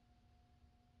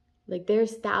 Like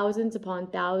there's thousands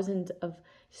upon thousands of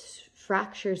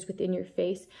fractures within your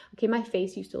face. Okay. My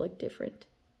face used to look different.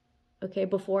 Okay,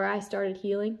 before I started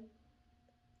healing,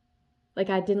 like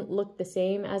I didn't look the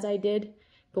same as I did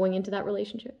going into that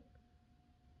relationship.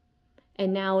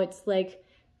 And now it's like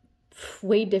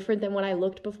way different than what I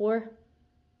looked before.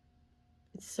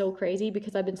 It's so crazy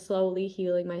because I've been slowly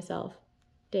healing myself.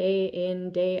 Day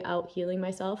in, day out, healing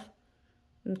myself.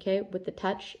 Okay, with the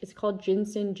touch. It's called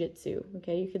Jinsen Jitsu.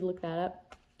 Okay, you could look that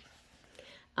up.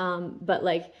 But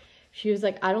like, she was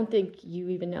like, I don't think you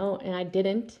even know. And I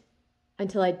didn't.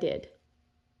 Until I did.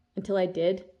 Until I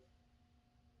did.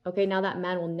 Okay, now that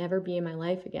man will never be in my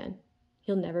life again.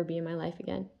 He'll never be in my life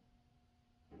again.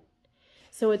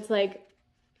 So it's like,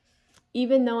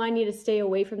 even though I need to stay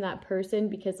away from that person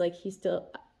because like he still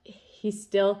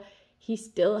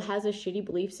has a shitty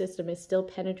belief system, is still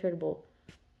penetratable.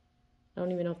 I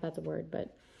don't even know if that's a word,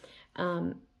 but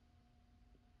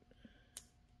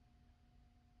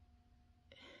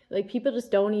like people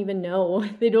just don't even know.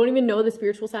 They don't even know the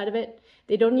spiritual side of it.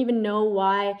 They don't even know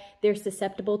why they're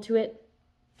susceptible to it.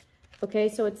 Okay,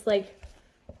 so it's like,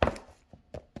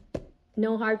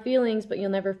 no hard feelings, but you'll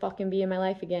never fucking be in my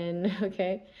life again.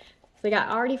 Okay, it's like I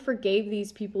already forgave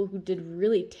these people who did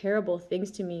really terrible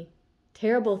things to me.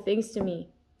 Terrible things to me.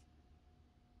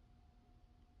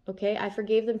 Okay, I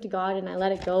forgave them to God and I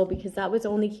let it go because that was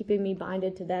only keeping me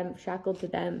binded to them, shackled to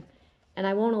them. And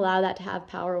I won't allow that to have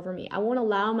power over me. I won't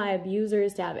allow my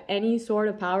abusers to have any sort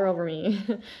of power over me.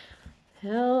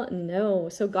 Hell no.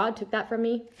 So God took that from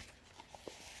me.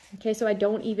 Okay, so I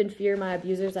don't even fear my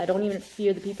abusers. I don't even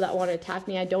fear the people that want to attack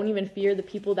me. I don't even fear the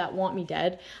people that want me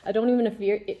dead. I don't even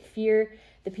fear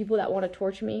the people that want to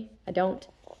torture me. I don't.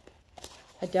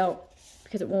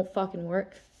 Because it won't fucking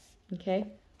work. Okay?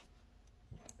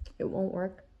 It won't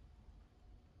work.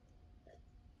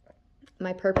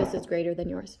 My purpose is greater than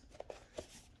yours.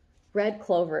 Red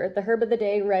clover. The herb of the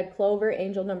day, red clover,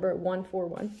 angel number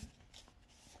 141.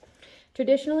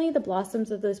 Traditionally, the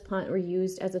blossoms of this plant were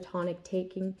used as a tonic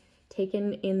taken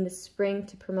in the spring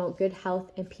to promote good health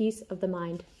and peace of the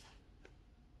mind.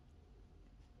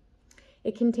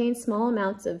 It contains small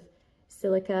amounts of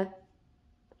silica,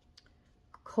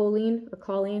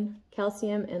 choline,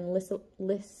 calcium, and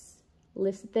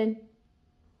lecithin,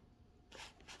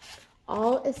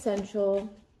 all essential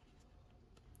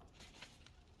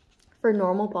for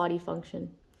normal body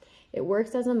function. It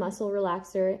works as a muscle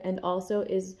relaxer and also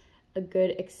is a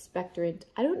good expectorant.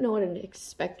 I don't know what an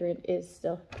expectorant is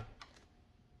still.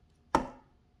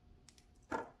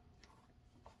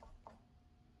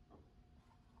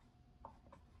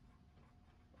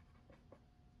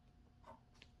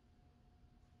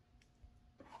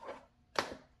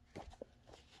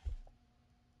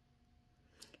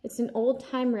 It's an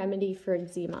old-time remedy for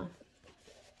eczema.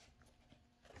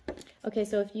 Okay,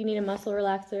 so if you need a muscle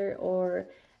relaxer or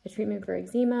a treatment for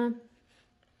eczema,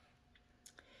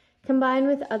 combined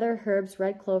with other herbs,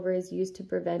 red clover is used to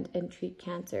prevent and treat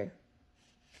cancer.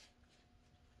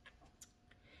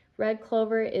 Red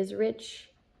clover is rich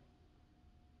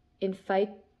in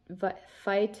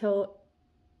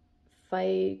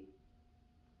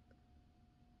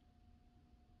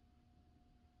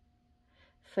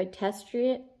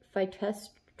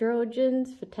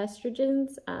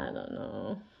phytestrogens, I don't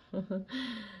know.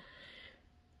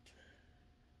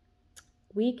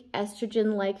 Weak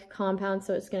estrogen-like compounds,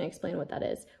 so it's going to explain what that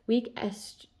is. Weak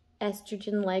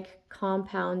estrogen-like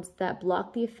compounds that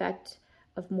block the effect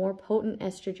of more potent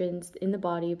estrogens in the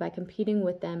body by competing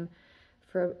with them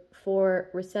for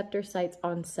receptor sites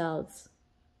on cells.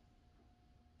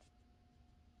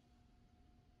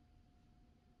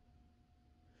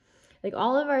 Like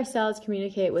all of our cells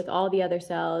communicate with all the other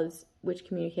cells, which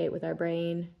communicate with our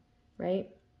brain, right?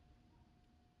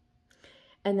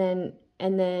 And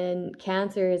then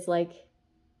cancer is like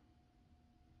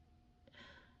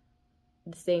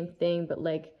the same thing, but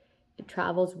like it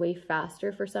travels way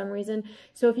faster for some reason.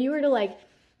 So if you were to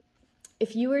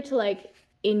like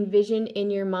envision in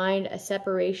your mind a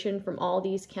separation from all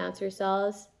these cancer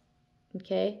cells,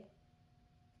 okay?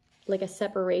 Like a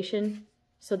separation,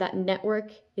 so that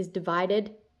network is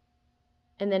divided,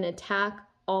 and then attack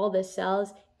all the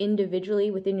cells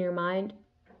individually within your mind,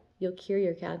 you'll cure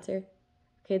your cancer.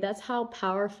 Okay, that's how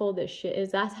powerful this shit is.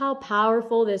 That's how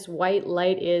powerful this white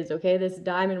light is, okay? This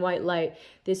diamond white light,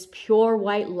 this pure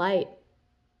white light.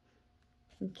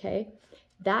 Okay,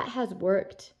 that has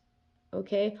worked,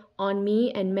 okay, on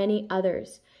me and many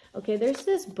others. Okay, there's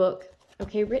this book,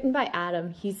 okay, written by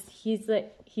Adam. He's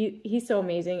so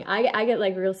amazing. I get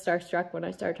like real starstruck when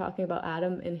I start talking about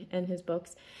Adam and his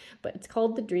books. But it's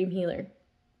called The Dream Healer.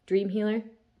 Dream Healer,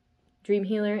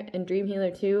 and Dream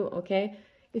Healer 2, okay?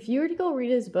 If you were to go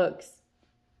read his books,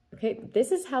 okay,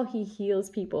 this is how he heals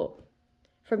people.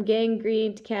 From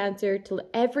gangrene to cancer to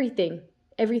everything.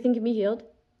 Everything can be healed.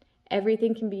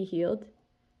 Everything can be healed,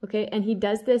 okay? And he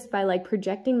does this by like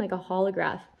projecting like a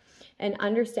holograph and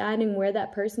understanding where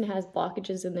that person has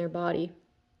blockages in their body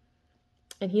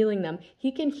and healing them.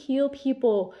 He can heal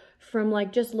people from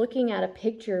like just looking at a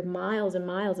picture miles and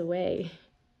miles away.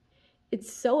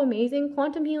 It's so amazing.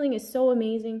 Quantum healing is so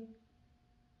amazing.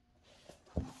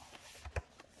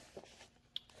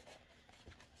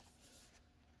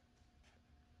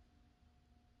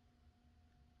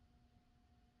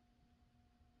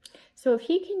 So if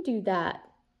he can do that,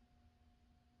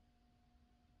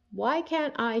 why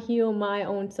can't I heal my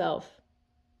own self?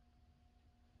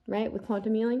 Right? With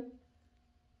quantum healing?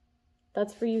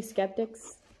 That's for you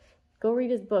skeptics. Go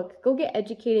read his book. Go get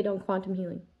educated on quantum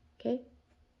healing. Okay?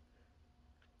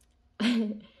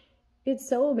 It's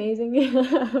so amazing.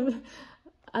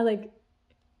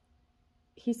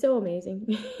 He's so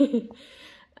amazing.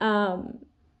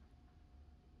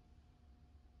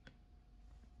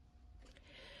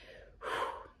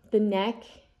 The neck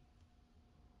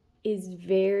is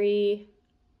very,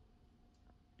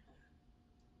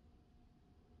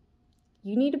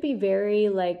 you need to be very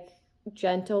like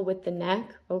gentle with the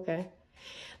neck, okay?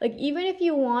 Like even if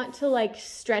you want to like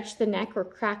stretch the neck or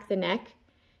crack the neck,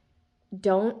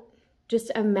 don't,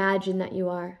 just imagine that you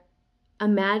are.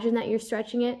 Imagine that you're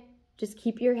stretching it. Just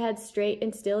keep your head straight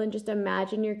and still and just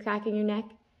imagine you're cracking your neck,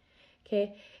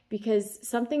 okay? Because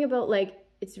something about like,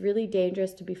 it's really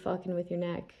dangerous to be fucking with your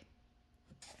neck.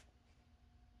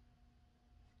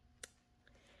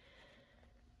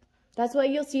 That's why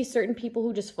you'll see certain people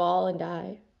who just fall and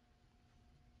die.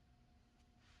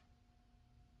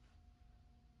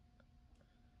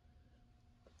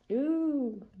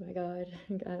 Ooh, my God.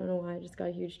 I don't know why, I just got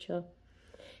a huge chill.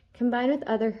 Combined with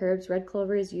other herbs, red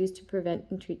clover is used to prevent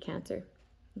and treat cancer.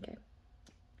 Okay.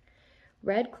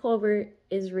 Red clover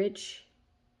is rich.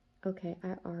 Okay,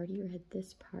 I already read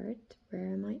this part.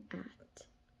 Where am I at?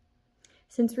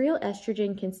 Since real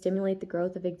estrogen can stimulate the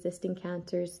growth of existing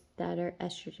cancers that are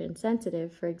estrogen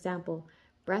sensitive, for example,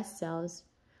 breast cells,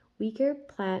 weaker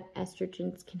plant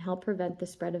estrogens can help prevent the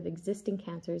spread of existing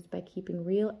cancers by keeping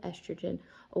real estrogen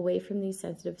away from these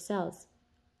sensitive cells.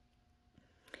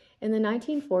 In the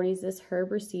 1940s, this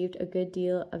herb received a good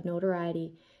deal of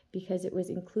notoriety because it was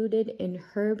included in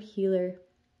herb healer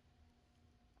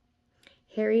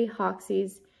Harry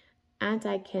Hoxsey's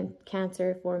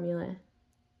anti-cancer formula,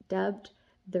 dubbed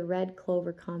the red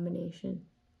clover combination.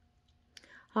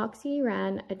 Hoxsey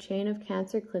ran a chain of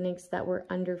cancer clinics that were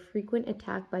under frequent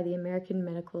attack by the American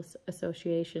Medical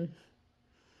Association.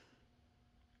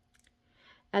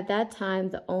 At that time,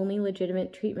 the only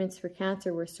legitimate treatments for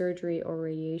cancer were surgery or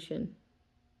radiation.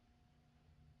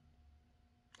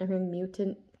 I mean,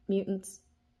 mutants.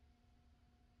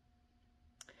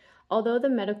 Although the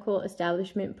medical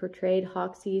establishment portrayed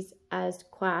Hoxsey's as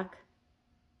quack,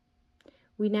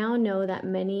 we now know that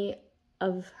many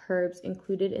of herbs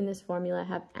included in this formula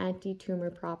have anti-tumor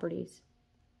properties.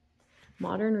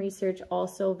 Modern research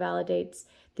also validates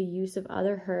the use of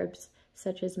other herbs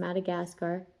such as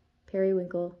Madagascar,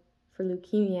 periwinkle for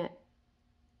leukemia,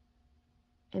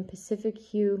 and Pacific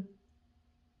hue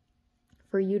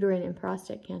for uterine and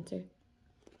prostate cancer.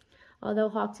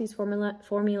 Although Hoxsey's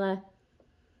formula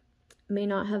may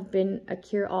not have been a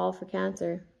cure-all for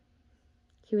cancer,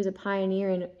 he was a pioneer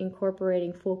in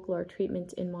incorporating folklore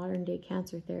treatments in modern-day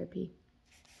cancer therapy.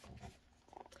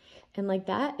 And like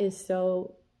that is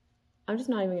so, I'm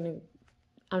not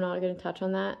gonna touch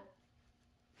on that.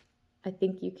 I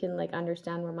think you can like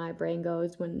understand where my brain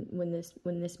goes when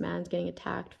this man's getting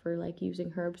attacked for like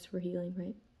using herbs for healing,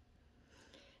 right?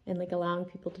 And like allowing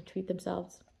people to treat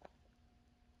themselves.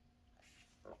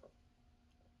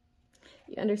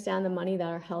 You understand the money that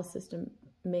our health system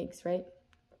makes, right?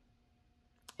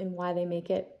 And why they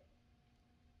make it.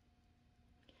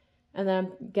 And then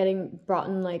I'm getting brought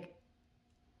in like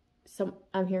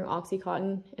I'm hearing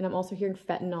Oxycontin, and I'm also hearing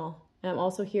fentanyl, and I'm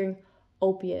also hearing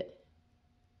opiate.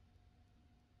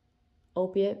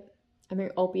 I'm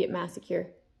hearing opiate massacre.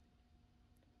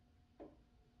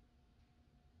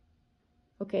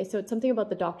 Okay, so it's something about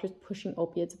the doctors pushing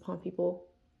opiates upon people.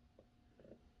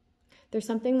 There's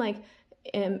something like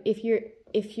if you're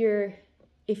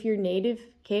Native,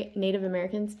 okay, Native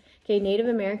Americans,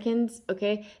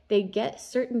 okay, they get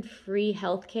certain free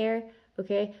healthcare,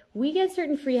 okay? We get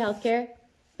certain free healthcare,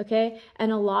 okay?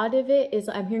 And a lot of it is,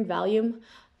 I'm hearing Valium.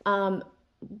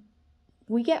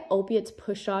 We get opiates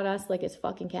pushed on us like it's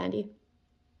fucking candy.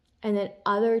 And then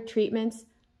other treatments,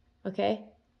 okay?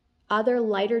 Other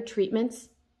lighter treatments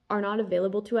are not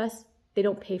available to us. They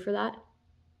don't pay for that.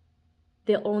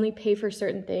 They'll only pay for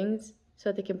certain things so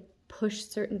that they can push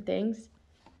certain things.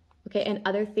 Okay, and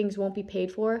other things won't be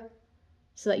paid for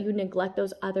so that you neglect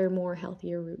those other more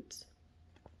healthier routes.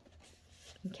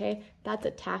 Okay, that's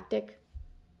a tactic.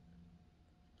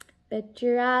 Bet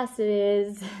your ass it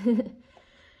is.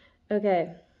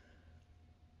 Okay.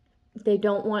 They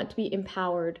don't want to be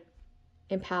empowered,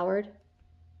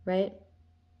 right?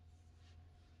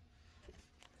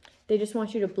 They just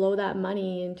want you to blow that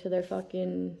money into their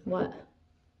fucking what?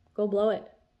 Go blow it.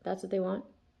 That's what they want.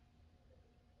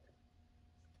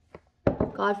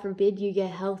 God forbid you get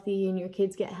healthy and your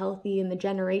kids get healthy and the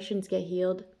generations get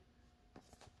healed.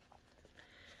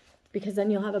 Because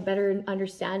then you'll have a better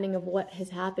understanding of what has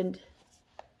happened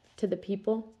to the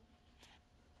people.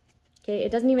 Okay,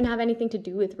 it doesn't even have anything to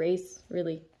do with race,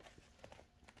 really.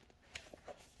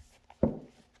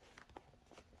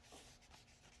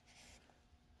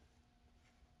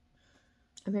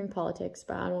 I'm hearing politics,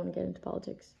 but I don't want to get into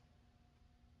politics.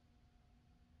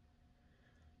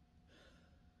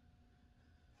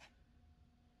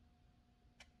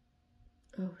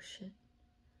 Oh, shit.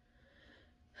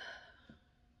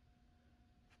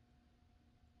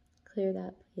 Clear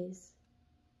that, please.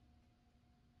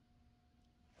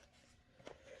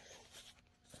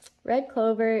 Red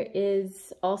clover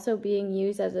is also being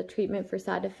used as a treatment for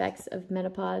side effects of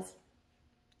menopause.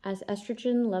 As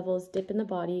estrogen levels dip in the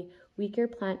body, weaker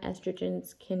plant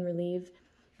estrogens can relieve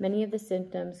many of the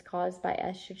symptoms caused by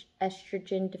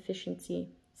estrogen deficiency,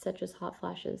 such as hot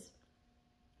flashes.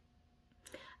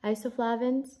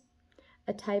 Isoflavones,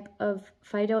 a type of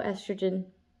phytoestrogen,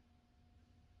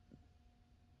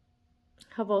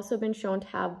 have also been shown to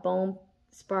have a bone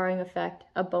sparring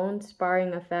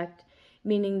effect,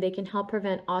 meaning they can help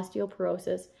prevent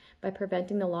osteoporosis by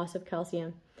preventing the loss of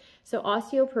calcium. So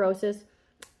osteoporosis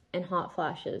and hot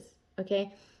flashes,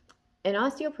 okay? And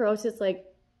osteoporosis, like,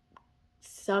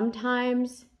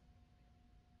 sometimes,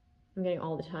 I'm getting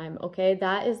all the time, okay?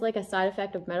 That is like a side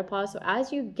effect of menopause. So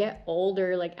as you get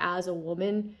older, like as a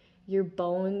woman, your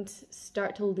bones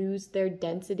start to lose their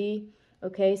density.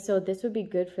 Okay, so this would be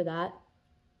good for that.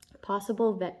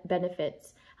 Possible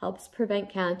benefits: helps prevent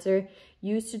cancer,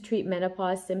 used to treat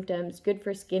menopause symptoms, good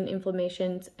for skin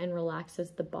inflammations, and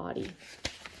relaxes the body.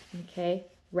 Okay,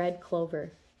 red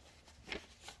clover.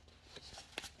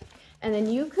 And then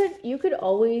you could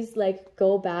always like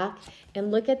go back and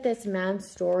look at this man's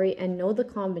story and know the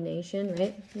combination,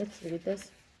 right? Let's read this.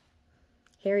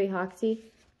 Harry Hoxsey,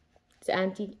 it's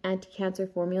anti-cancer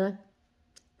formula.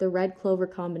 The red clover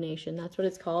combination, that's what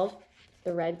it's called.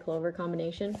 The red clover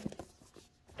combination.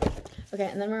 Okay,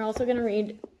 and then we're also gonna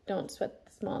read Don't Sweat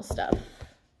the Small Stuff.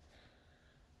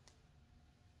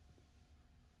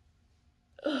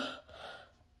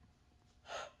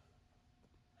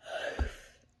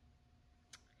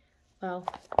 Wow.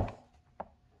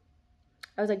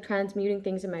 I was like transmuting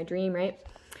things in my dream, right?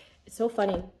 It's so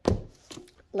funny.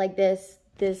 Like this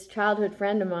childhood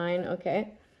friend of mine,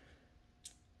 okay?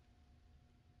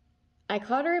 I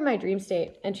caught her in my dream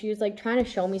state and she was like trying to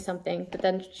show me something, but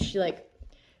then she like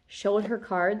showed her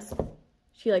cards.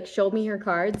 She like showed me her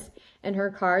cards, and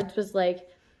her cards was like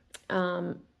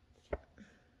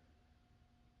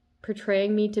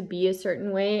portraying me to be a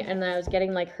certain way, and then I was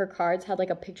getting like her cards had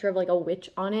like a picture of like a witch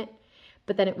on it,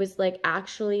 but then it was like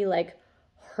actually like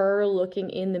her looking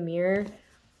in the mirror.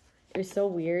 It was so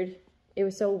weird. It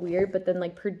was so weird, but then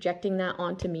like projecting that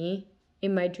onto me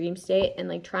in my dream state and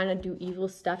like trying to do evil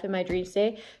stuff in my dream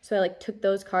state. So I like took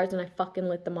those cards and I fucking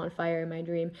lit them on fire in my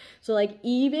dream. So like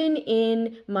even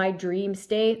in my dream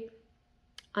state,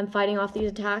 I'm fighting off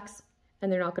these attacks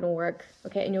and they're not going to work.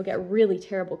 Okay. And you'll get really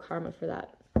terrible karma for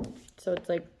that. So it's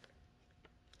like,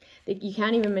 you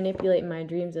can't even manipulate my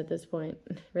dreams at this point,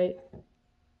 right?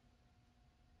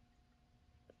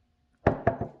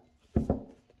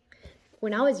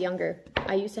 When I was younger,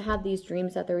 I used to have these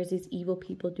dreams that there was these evil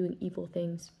people doing evil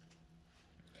things.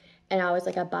 And I was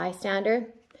like a bystander.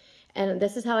 And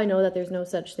this is how I know that there's no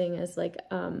such thing as like,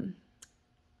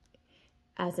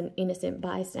 as an innocent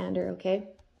bystander, okay?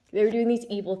 They were doing these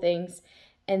evil things.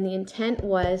 And the intent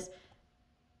was,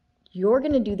 you're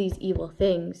going to do these evil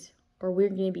things, or we're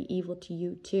going to be evil to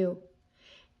you too.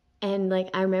 And like,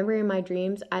 I remember in my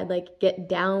dreams, I'd like get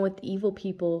down with the evil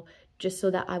people just so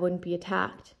that I wouldn't be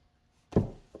attacked.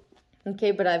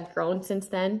 Okay, but I've grown since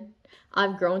then.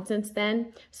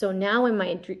 So now in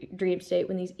my dream state,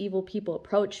 when these evil people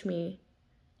approach me,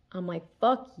 I'm like,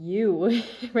 fuck you,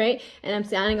 right? And I'm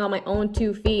standing on my own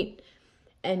 2 feet,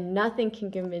 and nothing can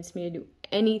convince me to do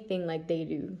anything like they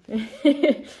do,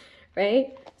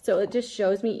 right? So it just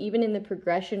shows me even in the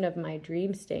progression of my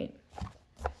dream state.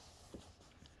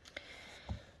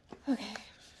 Okay.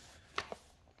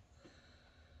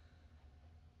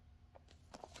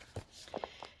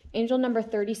 Angel number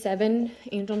 37,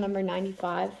 angel number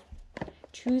 95.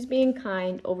 Choose being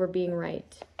kind over being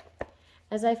right.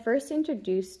 As I first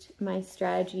introduced my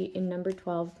strategy in number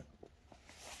 12,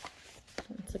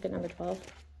 let's look at number 12.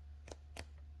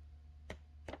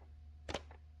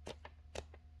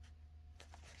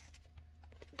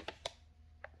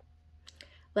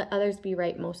 Let others be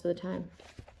right most of the time.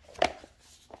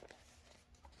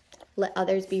 Let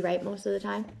others be right most of the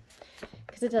time.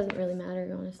 Because it doesn't really matter,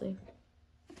 honestly.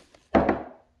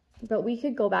 But we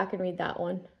could go back and read that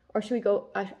one. Or should we go?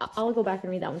 I'll go back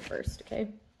and read that one first, okay?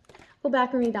 Go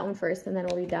back and read that one first, and then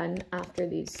we'll be done after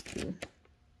these two.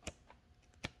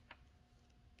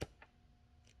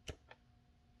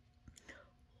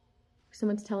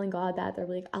 Someone's telling God that. They're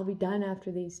like, I'll be done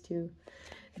after these two.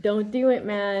 Don't do it,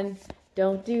 man.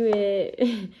 Don't do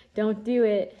it. Don't do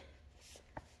it.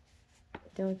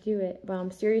 Don't do it. But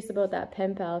I'm serious about that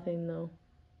pen pal thing, though.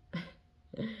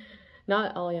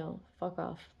 Not all y'all. Fuck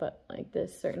off. But like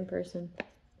this certain person.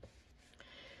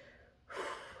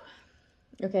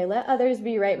 Okay, let others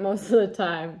be right most of the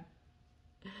time.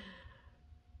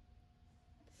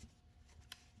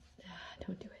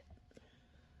 Don't do it.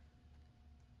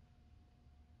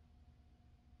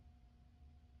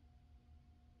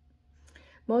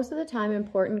 Most of the time,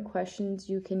 important questions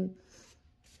you can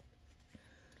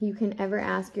ever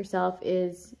ask yourself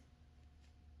is,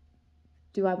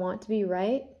 do I want to be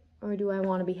right or do I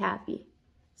want to be happy?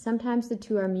 Sometimes the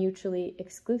two are mutually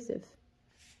exclusive.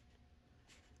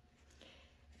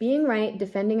 Being right,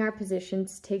 defending our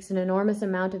positions, takes an enormous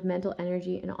amount of mental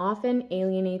energy and often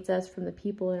alienates us from the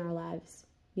people in our lives.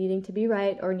 Needing to be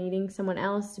right or needing someone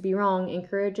else to be wrong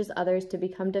encourages others to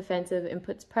become defensive and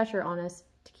puts pressure on us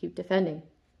to keep defending.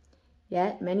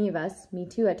 Yet, many of us, me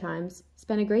too at times,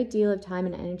 spend a great deal of time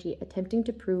and energy attempting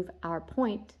to prove our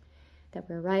point, that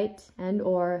we're right and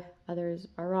or others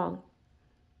are wrong.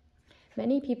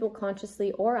 Many people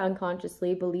consciously or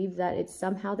unconsciously believe that it's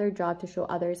somehow their job to show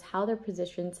others how their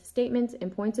positions, statements,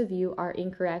 and points of view are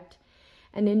incorrect.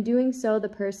 And in doing so, the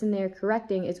person they're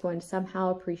correcting is going to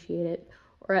somehow appreciate it,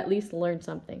 or at least learn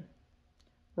something.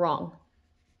 Wrong.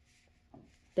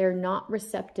 They're not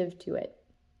receptive to it.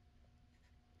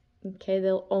 Okay,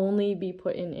 they'll only be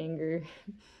put in anger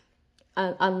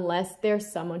unless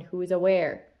there's someone who is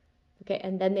aware. Okay,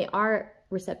 and then they are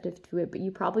receptive to it, but you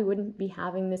probably wouldn't be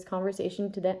having this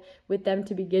conversation with them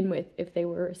to begin with if they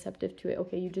were receptive to it.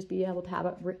 Okay, you'd just be able to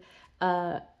have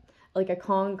like a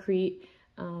concrete,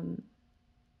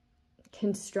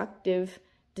 constructive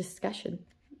discussion.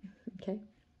 Okay,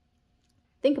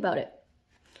 think about it.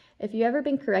 If you ever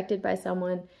been corrected by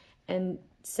someone and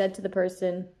said to the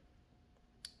person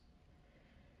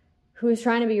who is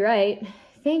trying to be right,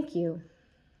 thank you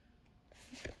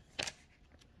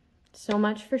so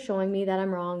much for showing me that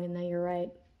I'm wrong and that you're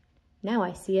right. Now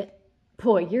I see it.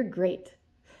 Boy, you're great.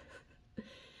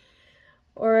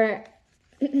 Or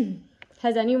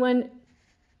has anyone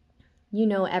you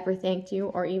know ever thanked you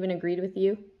or even agreed with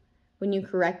you when you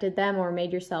corrected them or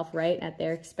made yourself right at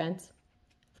their expense?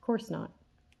 Of course not.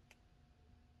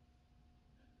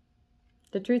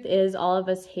 The truth is, all of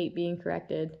us hate being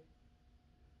corrected.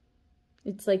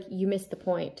 It's like you missed the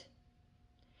point.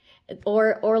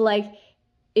 Or like,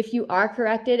 if you are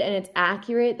corrected and it's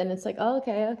accurate, then it's like, oh,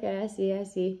 okay, I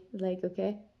see. Like,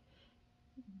 okay.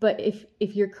 But if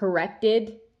you're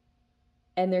corrected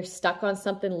and they're stuck on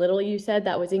something little you said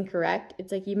that was incorrect,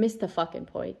 it's like you missed the fucking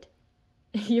point.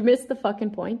 You missed the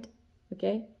fucking point,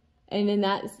 okay? And in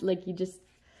that, it's like you just,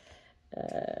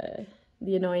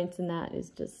 the annoyance in that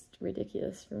is just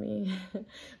ridiculous for me.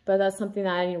 But that's something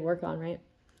that I need to work on, right?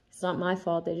 It's not my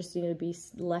fault. They just need to be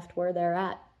left where they're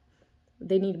at.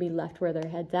 They need to be left where their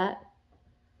head's at.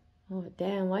 Oh,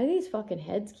 damn. Why do these fucking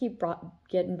heads keep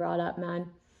getting brought up, man?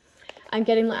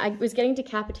 I was getting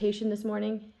decapitation this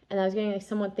morning, and I was getting like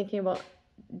someone thinking about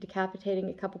decapitating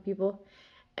a couple people.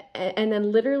 And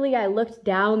then literally I looked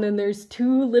down and there's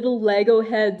 2 little Lego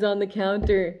heads on the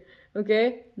counter.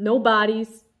 Okay? No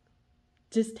bodies.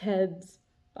 Just heads.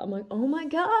 I'm like, oh my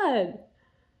God.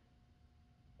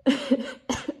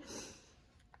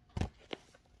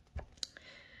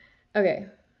 Okay,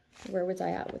 where was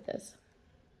I at with this?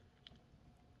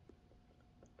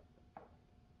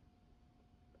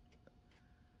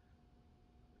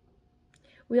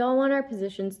 We all want our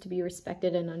positions to be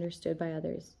respected and understood by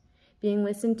others. Being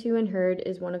listened to and heard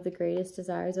is one of the greatest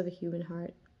desires of a human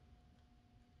heart.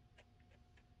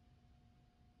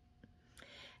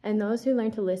 And those who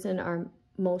learn to listen are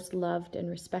most loved and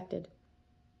respected.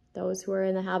 Those who are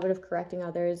in the habit of correcting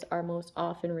others are most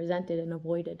often resented and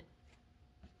avoided.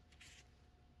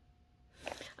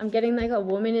 I'm getting like a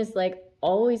woman is like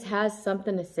always has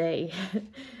something to say.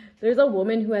 There's a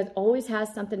woman who always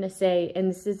has something to say,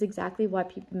 and this is exactly why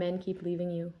men keep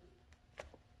leaving you.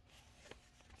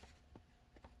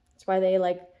 That's why they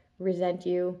like resent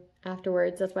you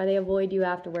afterwards. That's why they avoid you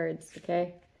afterwards,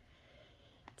 okay?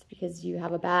 It's because you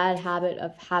have a bad habit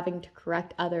of having to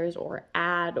correct others or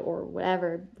add or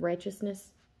whatever.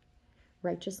 Righteousness.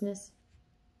 Like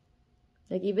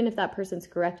even if that person's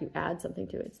correct, you add something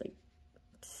to it. It's like,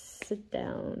 sit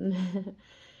down.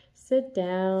 Sit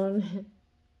down.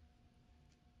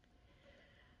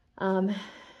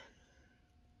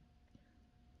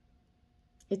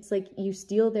 It's like you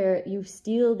steal their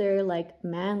like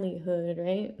manlyhood,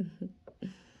 right?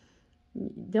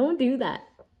 Don't do that.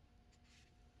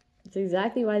 It's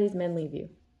exactly why these men leave you.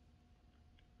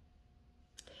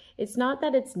 It's not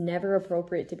that it's never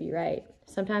appropriate to be right.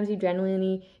 Sometimes you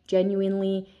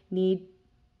genuinely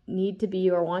need to be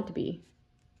or want to be.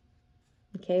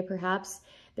 Okay, perhaps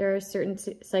there are certain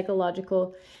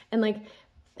psychological, and like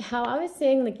how I was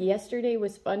saying, like yesterday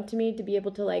was fun to me to be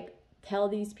able to like tell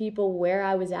these people where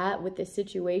I was at with this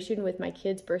situation with my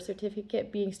kid's birth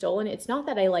certificate being stolen. It's not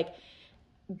that I like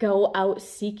go out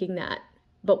seeking that,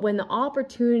 but when the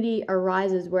opportunity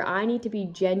arises where I need to be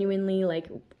genuinely like,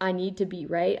 I need to be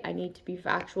right, I need to be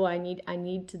factual, I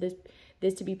need to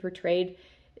this to be portrayed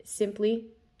simply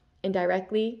and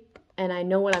directly, and I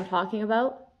know what I'm talking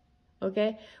about.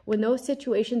 Okay, when those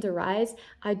situations arise,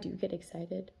 I do get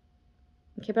excited.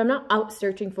 Okay, but I'm not out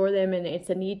searching for them and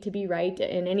it's a need to be right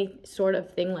and any sort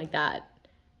of thing like that.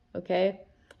 Okay,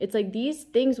 it's like these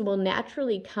things will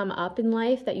naturally come up in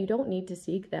life that you don't need to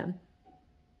seek them.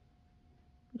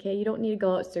 Okay, you don't need to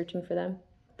go out searching for them.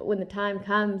 But when the time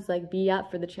comes, like be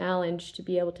up for the challenge to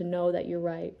be able to know that you're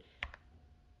right.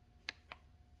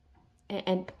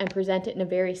 And present it in a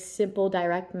very simple,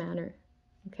 direct manner.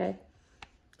 Okay?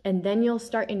 And then you'll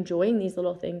start enjoying these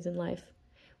little things in life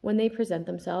when they present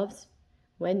themselves.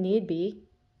 when need be.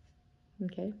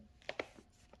 Okay.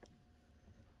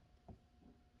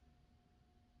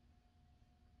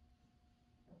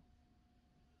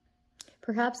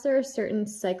 Perhaps there are certain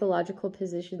psychological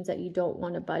positions that you don't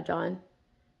want to budge on,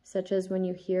 such as when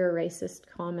you hear a racist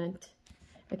comment.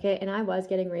 Okay, and I was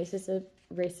getting racism,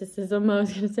 I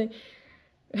was going to say.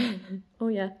 Oh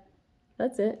yeah,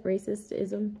 that's it,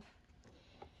 racistism.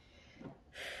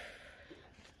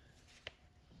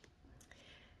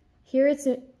 Here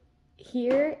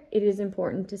it is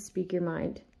important to speak your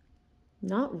mind.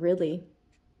 Not really.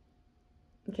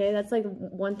 Okay, that's like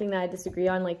one thing that I disagree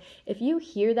on. Like, if you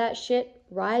hear that shit,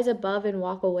 rise above and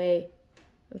walk away.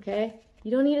 Okay?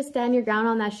 You don't need to stand your ground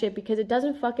on that shit, because it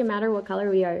doesn't fucking matter what color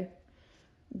we are.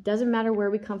 It doesn't matter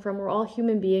where we come from. We're all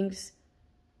human beings.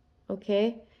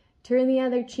 Okay? Turn the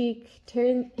other cheek.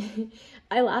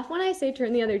 I laugh when I say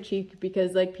turn the other cheek,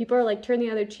 because like people are like, turn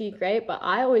the other cheek, right? But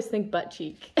I always think butt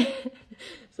cheek.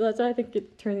 So that's why I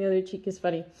think turn the other cheek is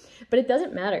funny. But it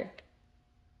doesn't matter.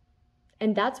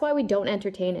 And that's why we don't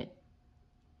entertain it.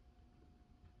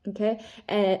 Okay?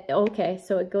 Okay,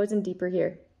 so it goes in deeper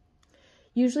here.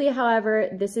 Usually, however,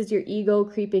 this is your ego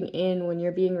creeping in when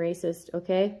you're being racist,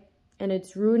 okay? And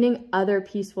it's ruining other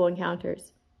peaceful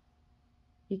encounters.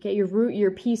 Okay,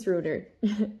 your peace ruiner.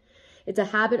 It's a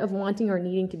habit of wanting or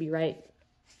needing to be right.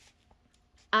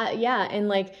 Yeah, and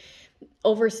like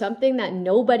over something that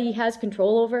nobody has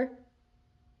control over.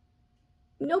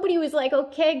 Nobody was like,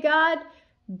 okay, God,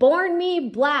 born me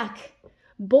black,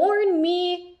 born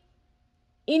me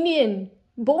Indian,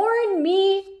 born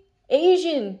me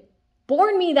Asian,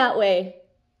 born me that way.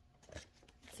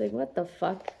 It's like, what the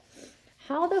fuck?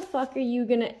 How the fuck are you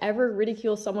gonna ever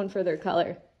ridicule someone for their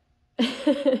color?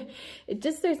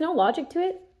 There's no logic to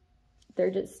it. There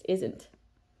just isn't.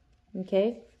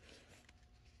 Okay?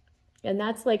 And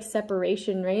that's like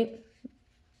separation, right?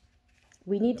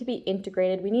 We need to be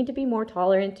integrated. We need to be more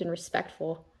tolerant and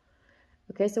respectful.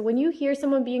 Okay, so when you hear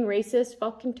someone being racist,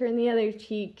 fucking turn the other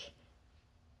cheek.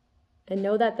 And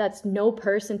know that that's no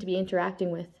person to be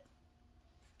interacting with.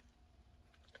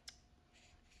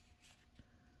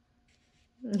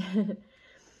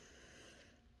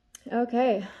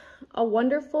 Okay. A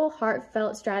wonderful,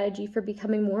 heartfelt strategy for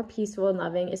becoming more peaceful and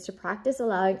loving is to practice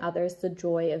allowing others the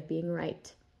joy of being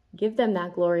right. Give them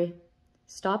that glory.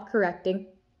 Stop correcting.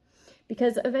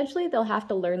 Because eventually they'll have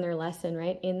to learn their lesson,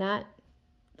 right? In that,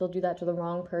 they'll do that to the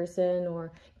wrong person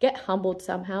or get humbled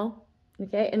somehow.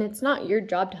 Okay? And it's not your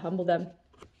job to humble them.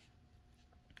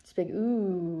 It's like,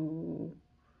 ooh,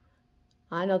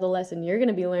 I know the lesson you're going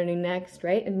to be learning next,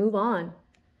 right? And move on.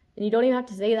 And you don't even have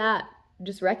to say that.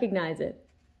 Just recognize it.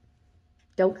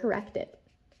 Don't correct it.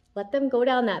 Let them go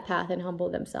down that path and humble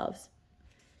themselves.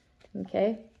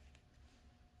 Okay?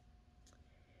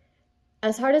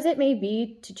 As hard as it may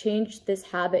be to change this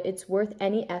habit, it's worth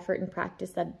any effort and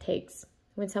practice that it takes.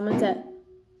 When someone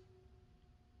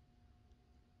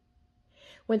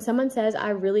says, I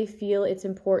really feel it's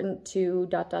important to ...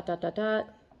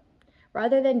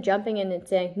 rather than jumping in and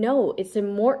saying, no, it's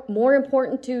more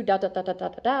important to ...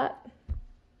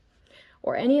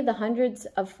 or any of the hundreds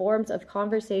of forms of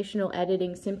conversational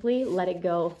editing, simply let it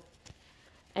go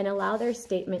and allow their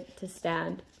statement to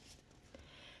stand.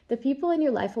 The people in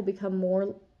your life will become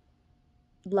more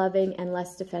loving and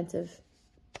less defensive.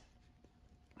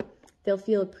 They'll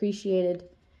feel appreciated,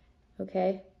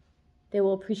 okay? They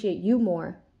will appreciate you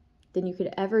more than you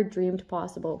could ever dreamed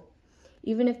possible,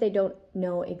 even if they don't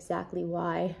know exactly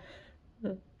why.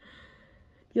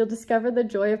 You'll discover the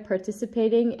joy of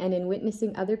participating and in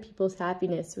witnessing other people's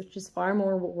happiness, which is far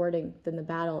more rewarding than the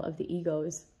battle of the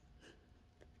egos.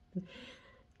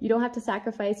 You don't have to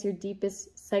sacrifice your deepest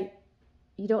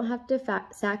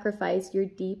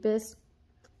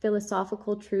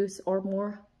philosophical truths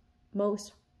or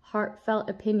most heartfelt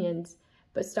opinions,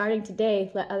 but starting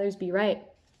today, let others be right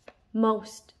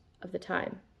most of the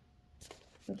time.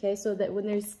 Okay, so that when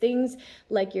there's things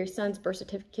like your son's birth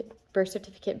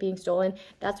certificate being stolen,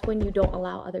 that's when you don't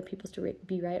allow other people to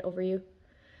be right over you.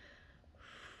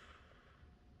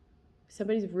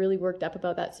 Somebody's really worked up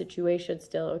about that situation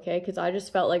still, okay? Because I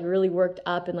just felt like really worked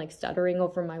up and like stuttering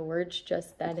over my words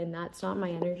just then, and that's not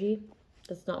my energy.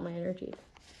 That's not my energy.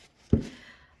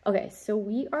 Okay, so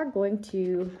we are going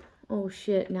to... Oh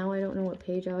shit, now I don't know what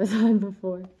page I was on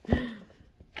before.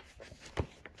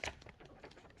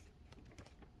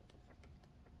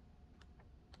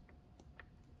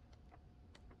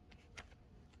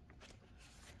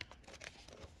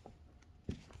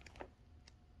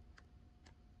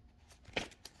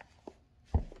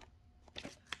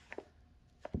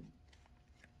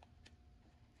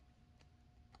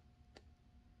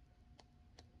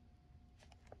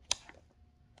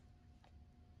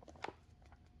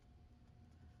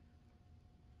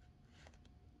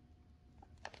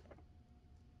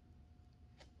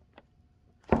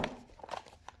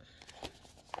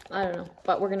 I don't know,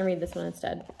 but we're going to read this one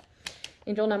instead.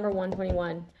 Angel number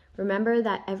 121. Remember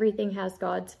that everything has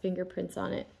God's fingerprints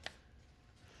on it.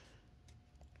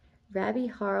 Rabbi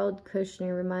Harold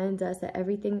Kushner reminds us that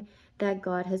everything that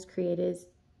God has created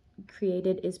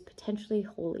is potentially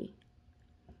holy.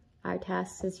 Our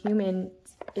task as humans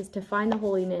is to find the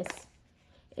holiness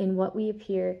in what we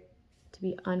appear to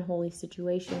be unholy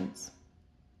situations.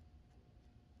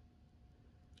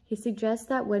 He suggests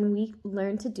that when we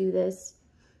learn to do this,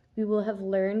 we will have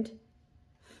learned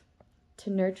to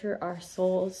nurture our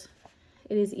souls.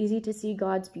 It is easy to see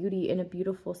God's beauty in a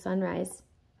beautiful sunrise,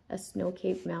 a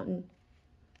snow-capped mountain,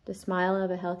 the smile of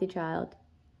a healthy child,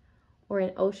 or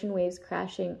in ocean waves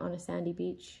crashing on a sandy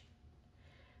beach.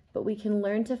 But we can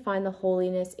learn to find the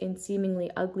holiness in seemingly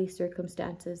ugly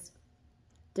circumstances,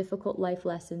 difficult life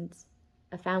lessons,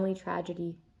 a family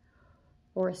tragedy,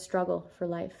 or a struggle for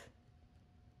life.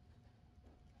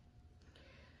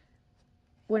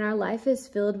 When our life is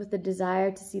filled with the desire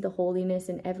to see the holiness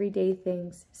in everyday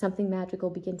things, something magical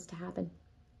begins to happen.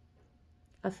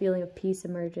 A feeling of peace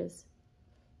emerges.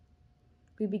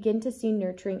 We begin to see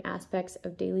nurturing aspects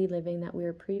of daily living that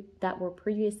were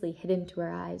previously hidden to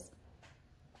our eyes.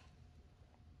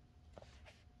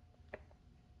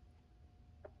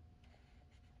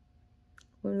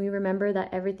 When we remember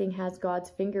that everything has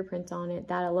God's fingerprints on it,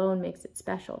 that alone makes it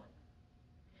special.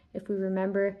 If we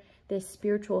remember this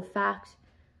spiritual fact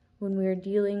when we are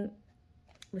dealing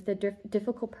with a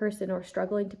difficult person or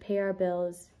struggling to pay our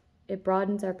bills, it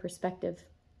broadens our perspective.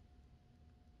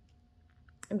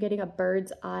 I'm getting a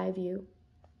bird's eye view.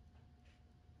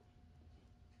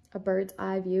 A bird's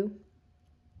eye view.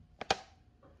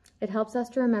 It helps us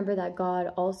to remember that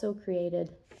God also created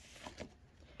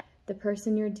the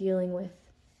person you're dealing with.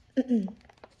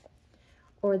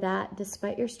 Or that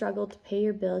despite your struggle to pay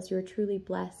your bills, you are truly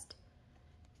blessed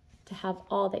to have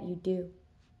all that you do.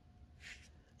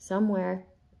 Somewhere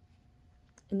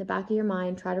in the back of your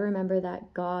mind, try to remember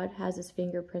that God has his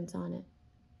fingerprints on it.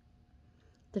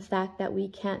 The fact that we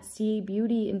can't see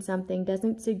beauty in something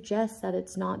doesn't suggest that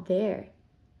it's not there.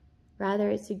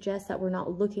 Rather, it suggests that we're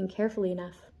not looking carefully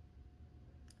enough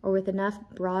or with enough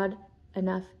broad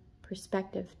enough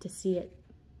perspective to see it.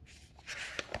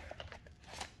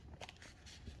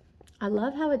 I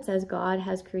love how it says God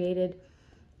has created,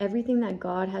 everything that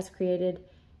God has created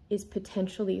is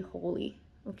potentially holy.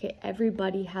 Okay,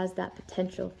 everybody has that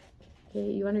potential. Okay,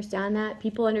 you understand that?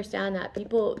 People understand that.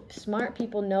 People, smart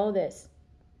people know this.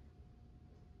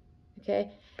 Okay,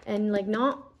 and like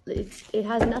it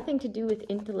has nothing to do with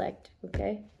intellect,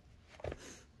 okay?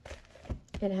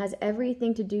 It has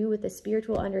everything to do with the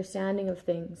spiritual understanding of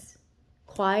things,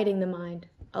 quieting the mind,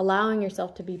 allowing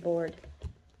yourself to be bored,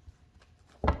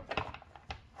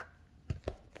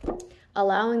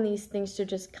 allowing these things to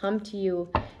just come to you,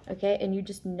 okay? And you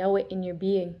just know it in your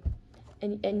being.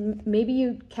 And maybe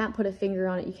you can't put a finger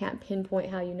on it, you can't pinpoint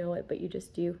how you know it, but you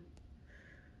just do.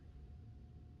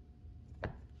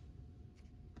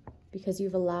 Because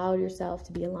you've allowed yourself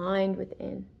to be aligned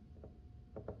within.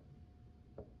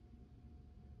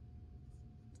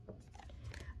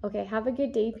 Okay, have a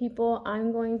good day, people.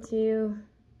 I'm going to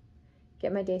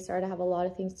get my day started. I have a lot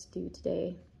of things to do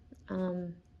today.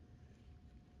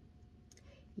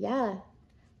 Yeah,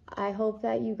 I hope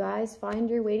that you guys find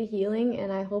your way to healing,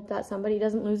 and I hope that somebody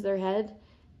doesn't lose their head,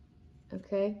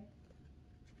 okay?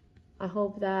 I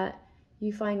hope that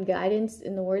you find guidance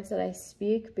in the words that I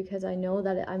speak, because I know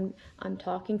that I'm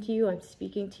talking to you, I'm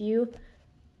speaking to you.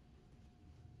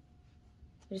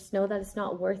 Just know that it's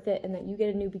not worth it, and that you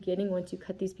get a new beginning once you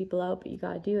cut these people out, but you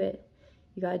gotta do it.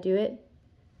 You gotta do it.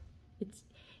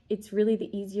 It's really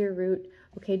the easier route.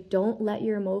 Okay, don't let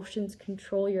your emotions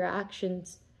control your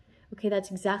actions. Okay,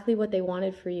 that's exactly what they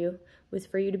wanted for you, was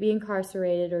for you to be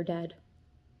incarcerated or dead.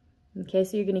 Okay,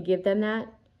 so you're gonna give them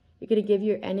that? You're gonna give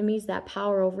your enemies that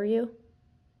power over you?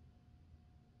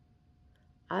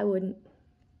 I wouldn't.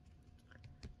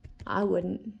 I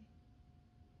wouldn't.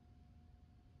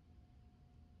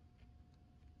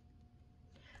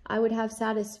 I would have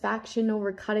satisfaction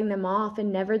over cutting them off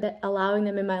and never allowing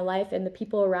them in my life, and the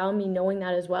people around me knowing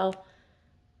that as well.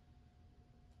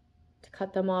 To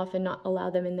cut them off and not allow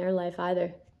them in their life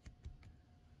either.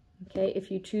 Okay,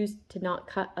 if you choose to not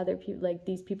cut other people, like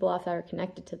these people off that are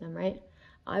connected to them, right?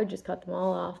 I would just cut them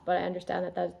all off, but I understand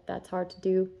that that's hard to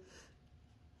do.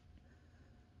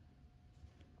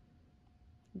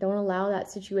 Don't allow that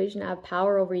situation to have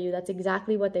power over you. That's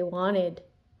exactly what they wanted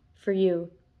for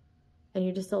you. And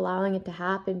you're just allowing it to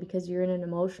happen because you're in an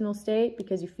emotional state,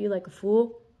 because you feel like a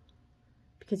fool,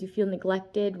 because you feel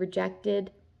neglected,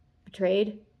 rejected,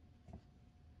 betrayed.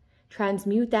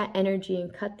 transmute that energy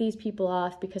and cut these people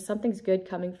off, because something's good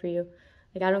coming for you.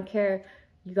 Like, I don't care.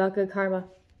 You got good karma.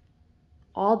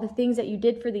 All the things that you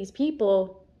did for these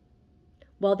people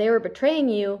while they were betraying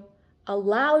you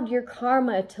allowed your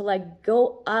karma to like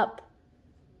go up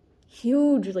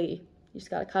hugely. You just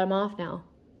got to cut them off now.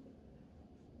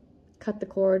 Cut the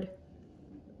cord.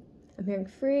 I'm hearing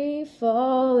free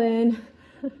falling.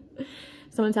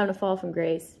 Someone's having to fall from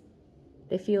grace.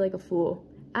 They feel like a fool.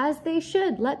 As they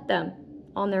should. Let them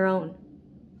on their own.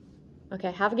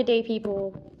 Okay, have a good day,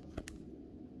 people.